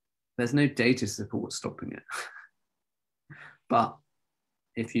there's no data to support stopping it. But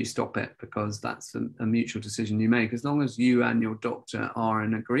if you stop it, because that's a mutual decision you make, as long as you and your doctor are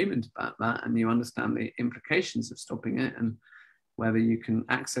in agreement about that and you understand the implications of stopping it and whether you can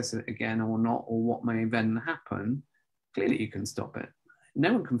access it again or not, or what may then happen, clearly you can stop it.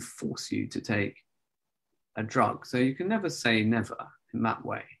 No one can force you to take a drug. So you can never say never in that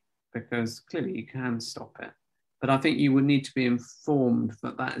way, because clearly you can stop it. But I think you would need to be informed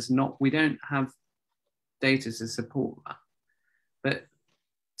that that is not, we don't have data to support that. But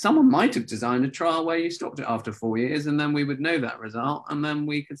someone might have designed a trial where you stopped it after 4 years, and then we would know that result, and then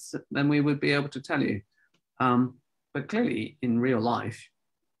we would be able to tell you. But clearly, in real life,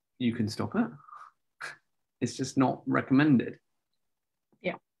 you can stop it. It's just not recommended.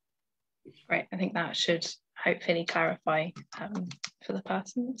 Yeah, right. I think that should hopefully clarify for the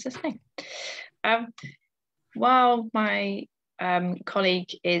person that's listening. While my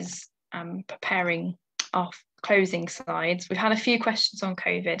colleague is preparing our closing slides. We've had a few questions on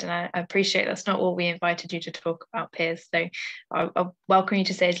COVID, and I appreciate that's not all we invited you to talk about, Piers. So I'll welcome you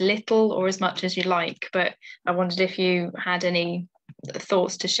to say as little or as much as you like, but I wondered if you had any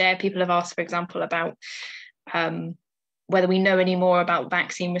thoughts to share. People have asked, for example, about whether we know any more about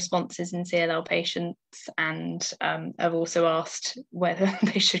vaccine responses in CLL patients, and have also asked whether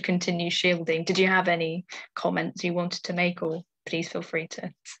they should continue shielding. Did you have any comments you wanted to make, or please feel free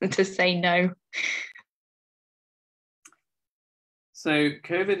to say no? So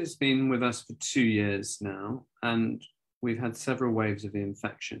COVID has been with us for 2 years now, and we've had several waves of the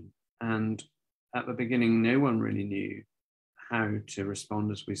infection. And at the beginning, no one really knew how to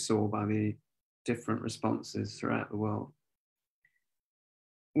respond, as we saw by the different responses throughout the world.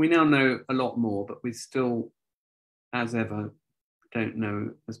 We now know a lot more, but we still, as ever, don't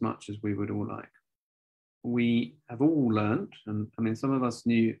know as much as we would all like. We have all learned, and I mean, some of us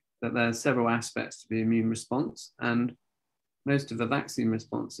knew that there are several aspects to the immune response, and most of the vaccine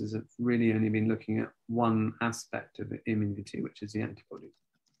responses have really only been looking at one aspect of immunity, which is the antibodies.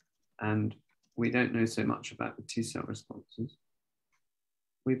 And we don't know so much about the T-cell responses.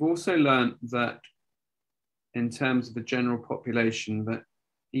 We've also learned that in terms of the general population, that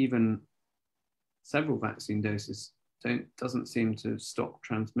even several vaccine doses doesn't seem to stop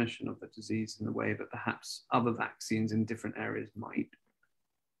transmission of the disease in the way that perhaps other vaccines in different areas might.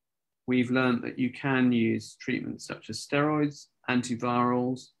 We've learned that you can use treatments such as steroids,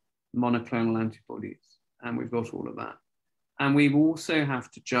 antivirals, monoclonal antibodies, and we've got all of that. And we also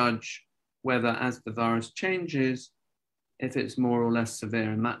have to judge whether, as the virus changes, if it's more or less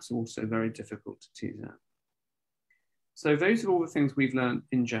severe, and that's also very difficult to tease out. So those are all the things we've learned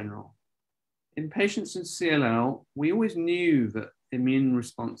in general. In patients in CLL, we always knew that immune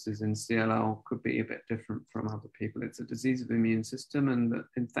responses in CLL could be a bit different from other people. It's a disease of the immune system, and that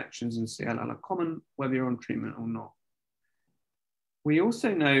infections in CLL are common whether you're on treatment or not. We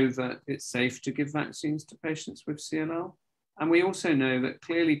also know that it's safe to give vaccines to patients with CLL. And we also know that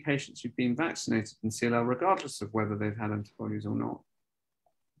clearly patients who've been vaccinated in CLL, regardless of whether they've had antibodies or not,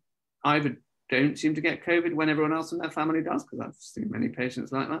 either don't seem to get COVID when everyone else in their family does, because I've seen many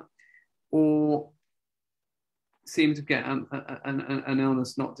patients like that, or seem to get an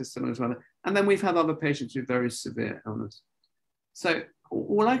illness not dissimilar to other. And then we've had other patients with very severe illness. So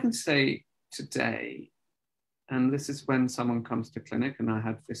all I can say today, and this is when someone comes to clinic, and I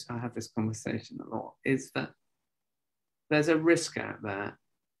have this conversation a lot, is that there's a risk out there.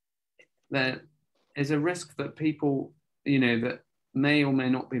 There is a risk that people, that may or may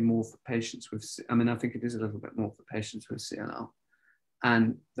not be more for patients with, I mean, I think it is a little bit more for patients with CLL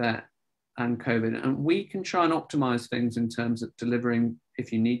and COVID. And we can try and optimize things in terms of delivering,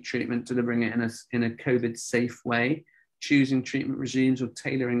 if you need treatment, delivering it in a COVID safe way, choosing treatment regimes or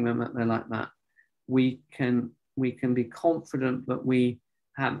tailoring them that they're like that. We can be confident that we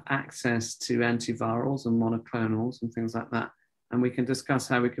have access to antivirals and monoclonals and things like that. And we can discuss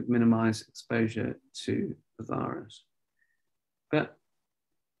how we could minimize exposure to the virus. But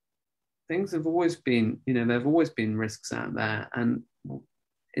things have always been, there have always been risks out there. And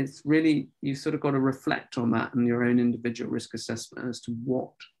it's really, you sort of got to reflect on that and your own individual risk assessment as to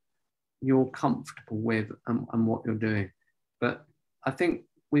what you're comfortable with and what you're doing. But I think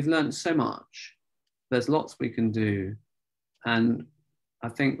we've learned so much. There's lots we can do. And I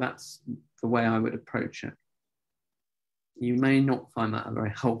think that's the way I would approach it. You may not find that a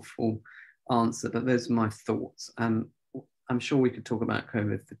very helpful answer, but those are my thoughts. And I'm sure we could talk about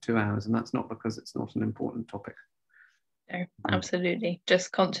COVID for 2 hours, and that's not because it's not an important topic. No, absolutely.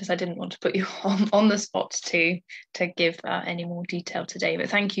 Just conscious I didn't want to put you on the spot to give any more detail today, but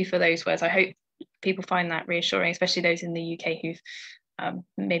thank you for those words. I hope people find that reassuring, especially those in the UK who've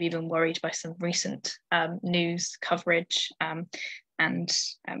maybe been worried by some recent news coverage. And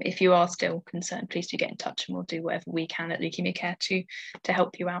if you are still concerned, please do get in touch, and we'll do whatever we can at Leukaemia Care to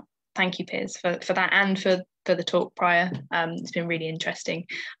help you out. Thank you, Piers, for that, and for the talk prior. It's been a really interesting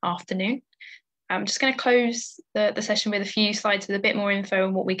afternoon. I'm just going to close the session with a few slides with a bit more info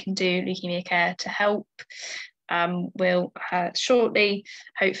on what we can do, Leukaemia Care, to help. We'll shortly,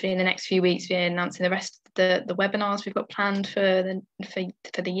 hopefully in the next few weeks, be announcing the rest of the webinars we've got planned for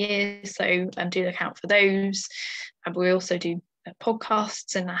the year, so do look out for those. We also do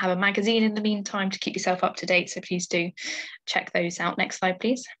podcasts and have a magazine in the meantime to keep yourself up to date, so please do check those out. Next slide,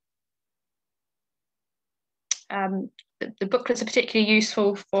 please. the booklets are particularly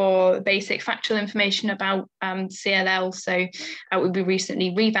useful for basic factual information about CLL. So we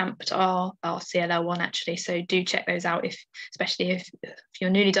recently revamped our CLL one actually. So do check those out, especially if you're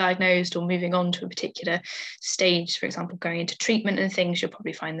newly diagnosed or moving on to a particular stage, for example, going into treatment and things, you'll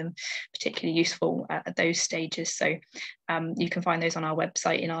probably find them particularly useful at those stages. So you can find those on our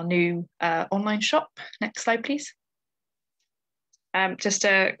website in our new online shop. Next slide, please. Just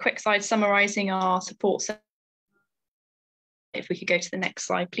a quick slide summarising our support. If we could go to the next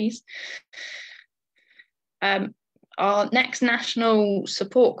slide, please. Our next national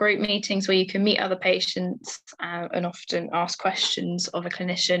support group meetings, where you can meet other patients and often ask questions of a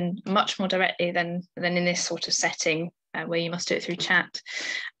clinician much more directly than in this sort of setting where you must do it through chat.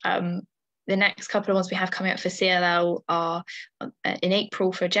 The next couple of ones we have coming up for CLL are in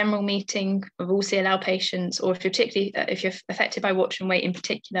April for a general meeting of all CLL patients, or if you're affected by watch and wait in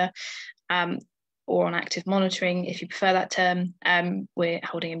particular, or on active monitoring, if you prefer that term. We're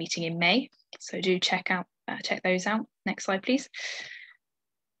holding a meeting in May, so do check those out. Next slide, please.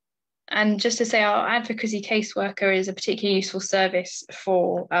 And just to say, our advocacy caseworker is a particularly useful service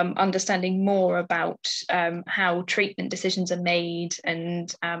for understanding more about how treatment decisions are made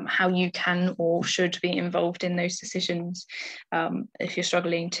and how you can or should be involved in those decisions. If you're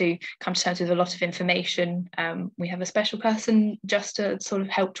struggling to come to terms with a lot of information, we have a special person just to sort of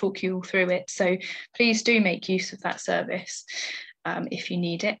help talk you all through it. So please do make use of that service if you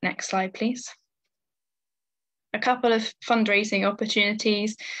need it. Next slide, please. A couple of fundraising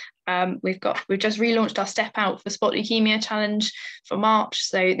opportunities. We've just relaunched our Step Out for Spot Leukemia Challenge for March.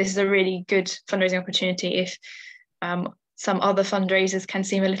 So this is a really good fundraising opportunity. If some other fundraisers can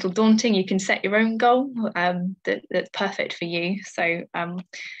seem a little daunting, you can set your own goal that's perfect for you. So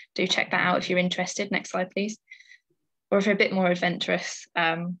do check that out if you're interested. Next slide, please. Or if you're a bit more adventurous,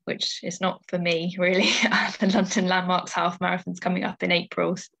 which is not for me really, the London Landmarks Half Marathon's coming up in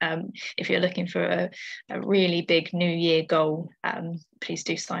April. If you're looking for a really big New Year goal, please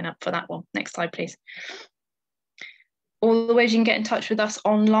do sign up for that one. Next slide, please. All the ways you can get in touch with us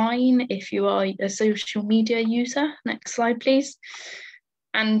online if you are a social media user. Next slide, please.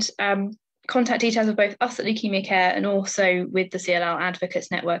 And contact details of both us at Leukaemia Care and also with the CLL Advocates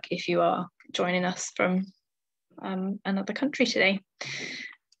Network if you are joining us from another country today.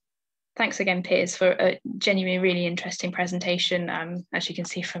 Thanks again, Piers, for a genuinely really interesting presentation. As you can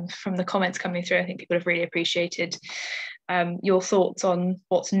see from the comments coming through, I think people have really appreciated your thoughts on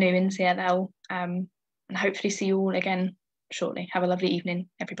what's new in CLL, and hopefully see you all again shortly. Have a lovely evening,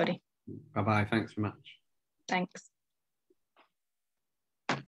 everybody. Bye-bye. Thanks very much. Thanks.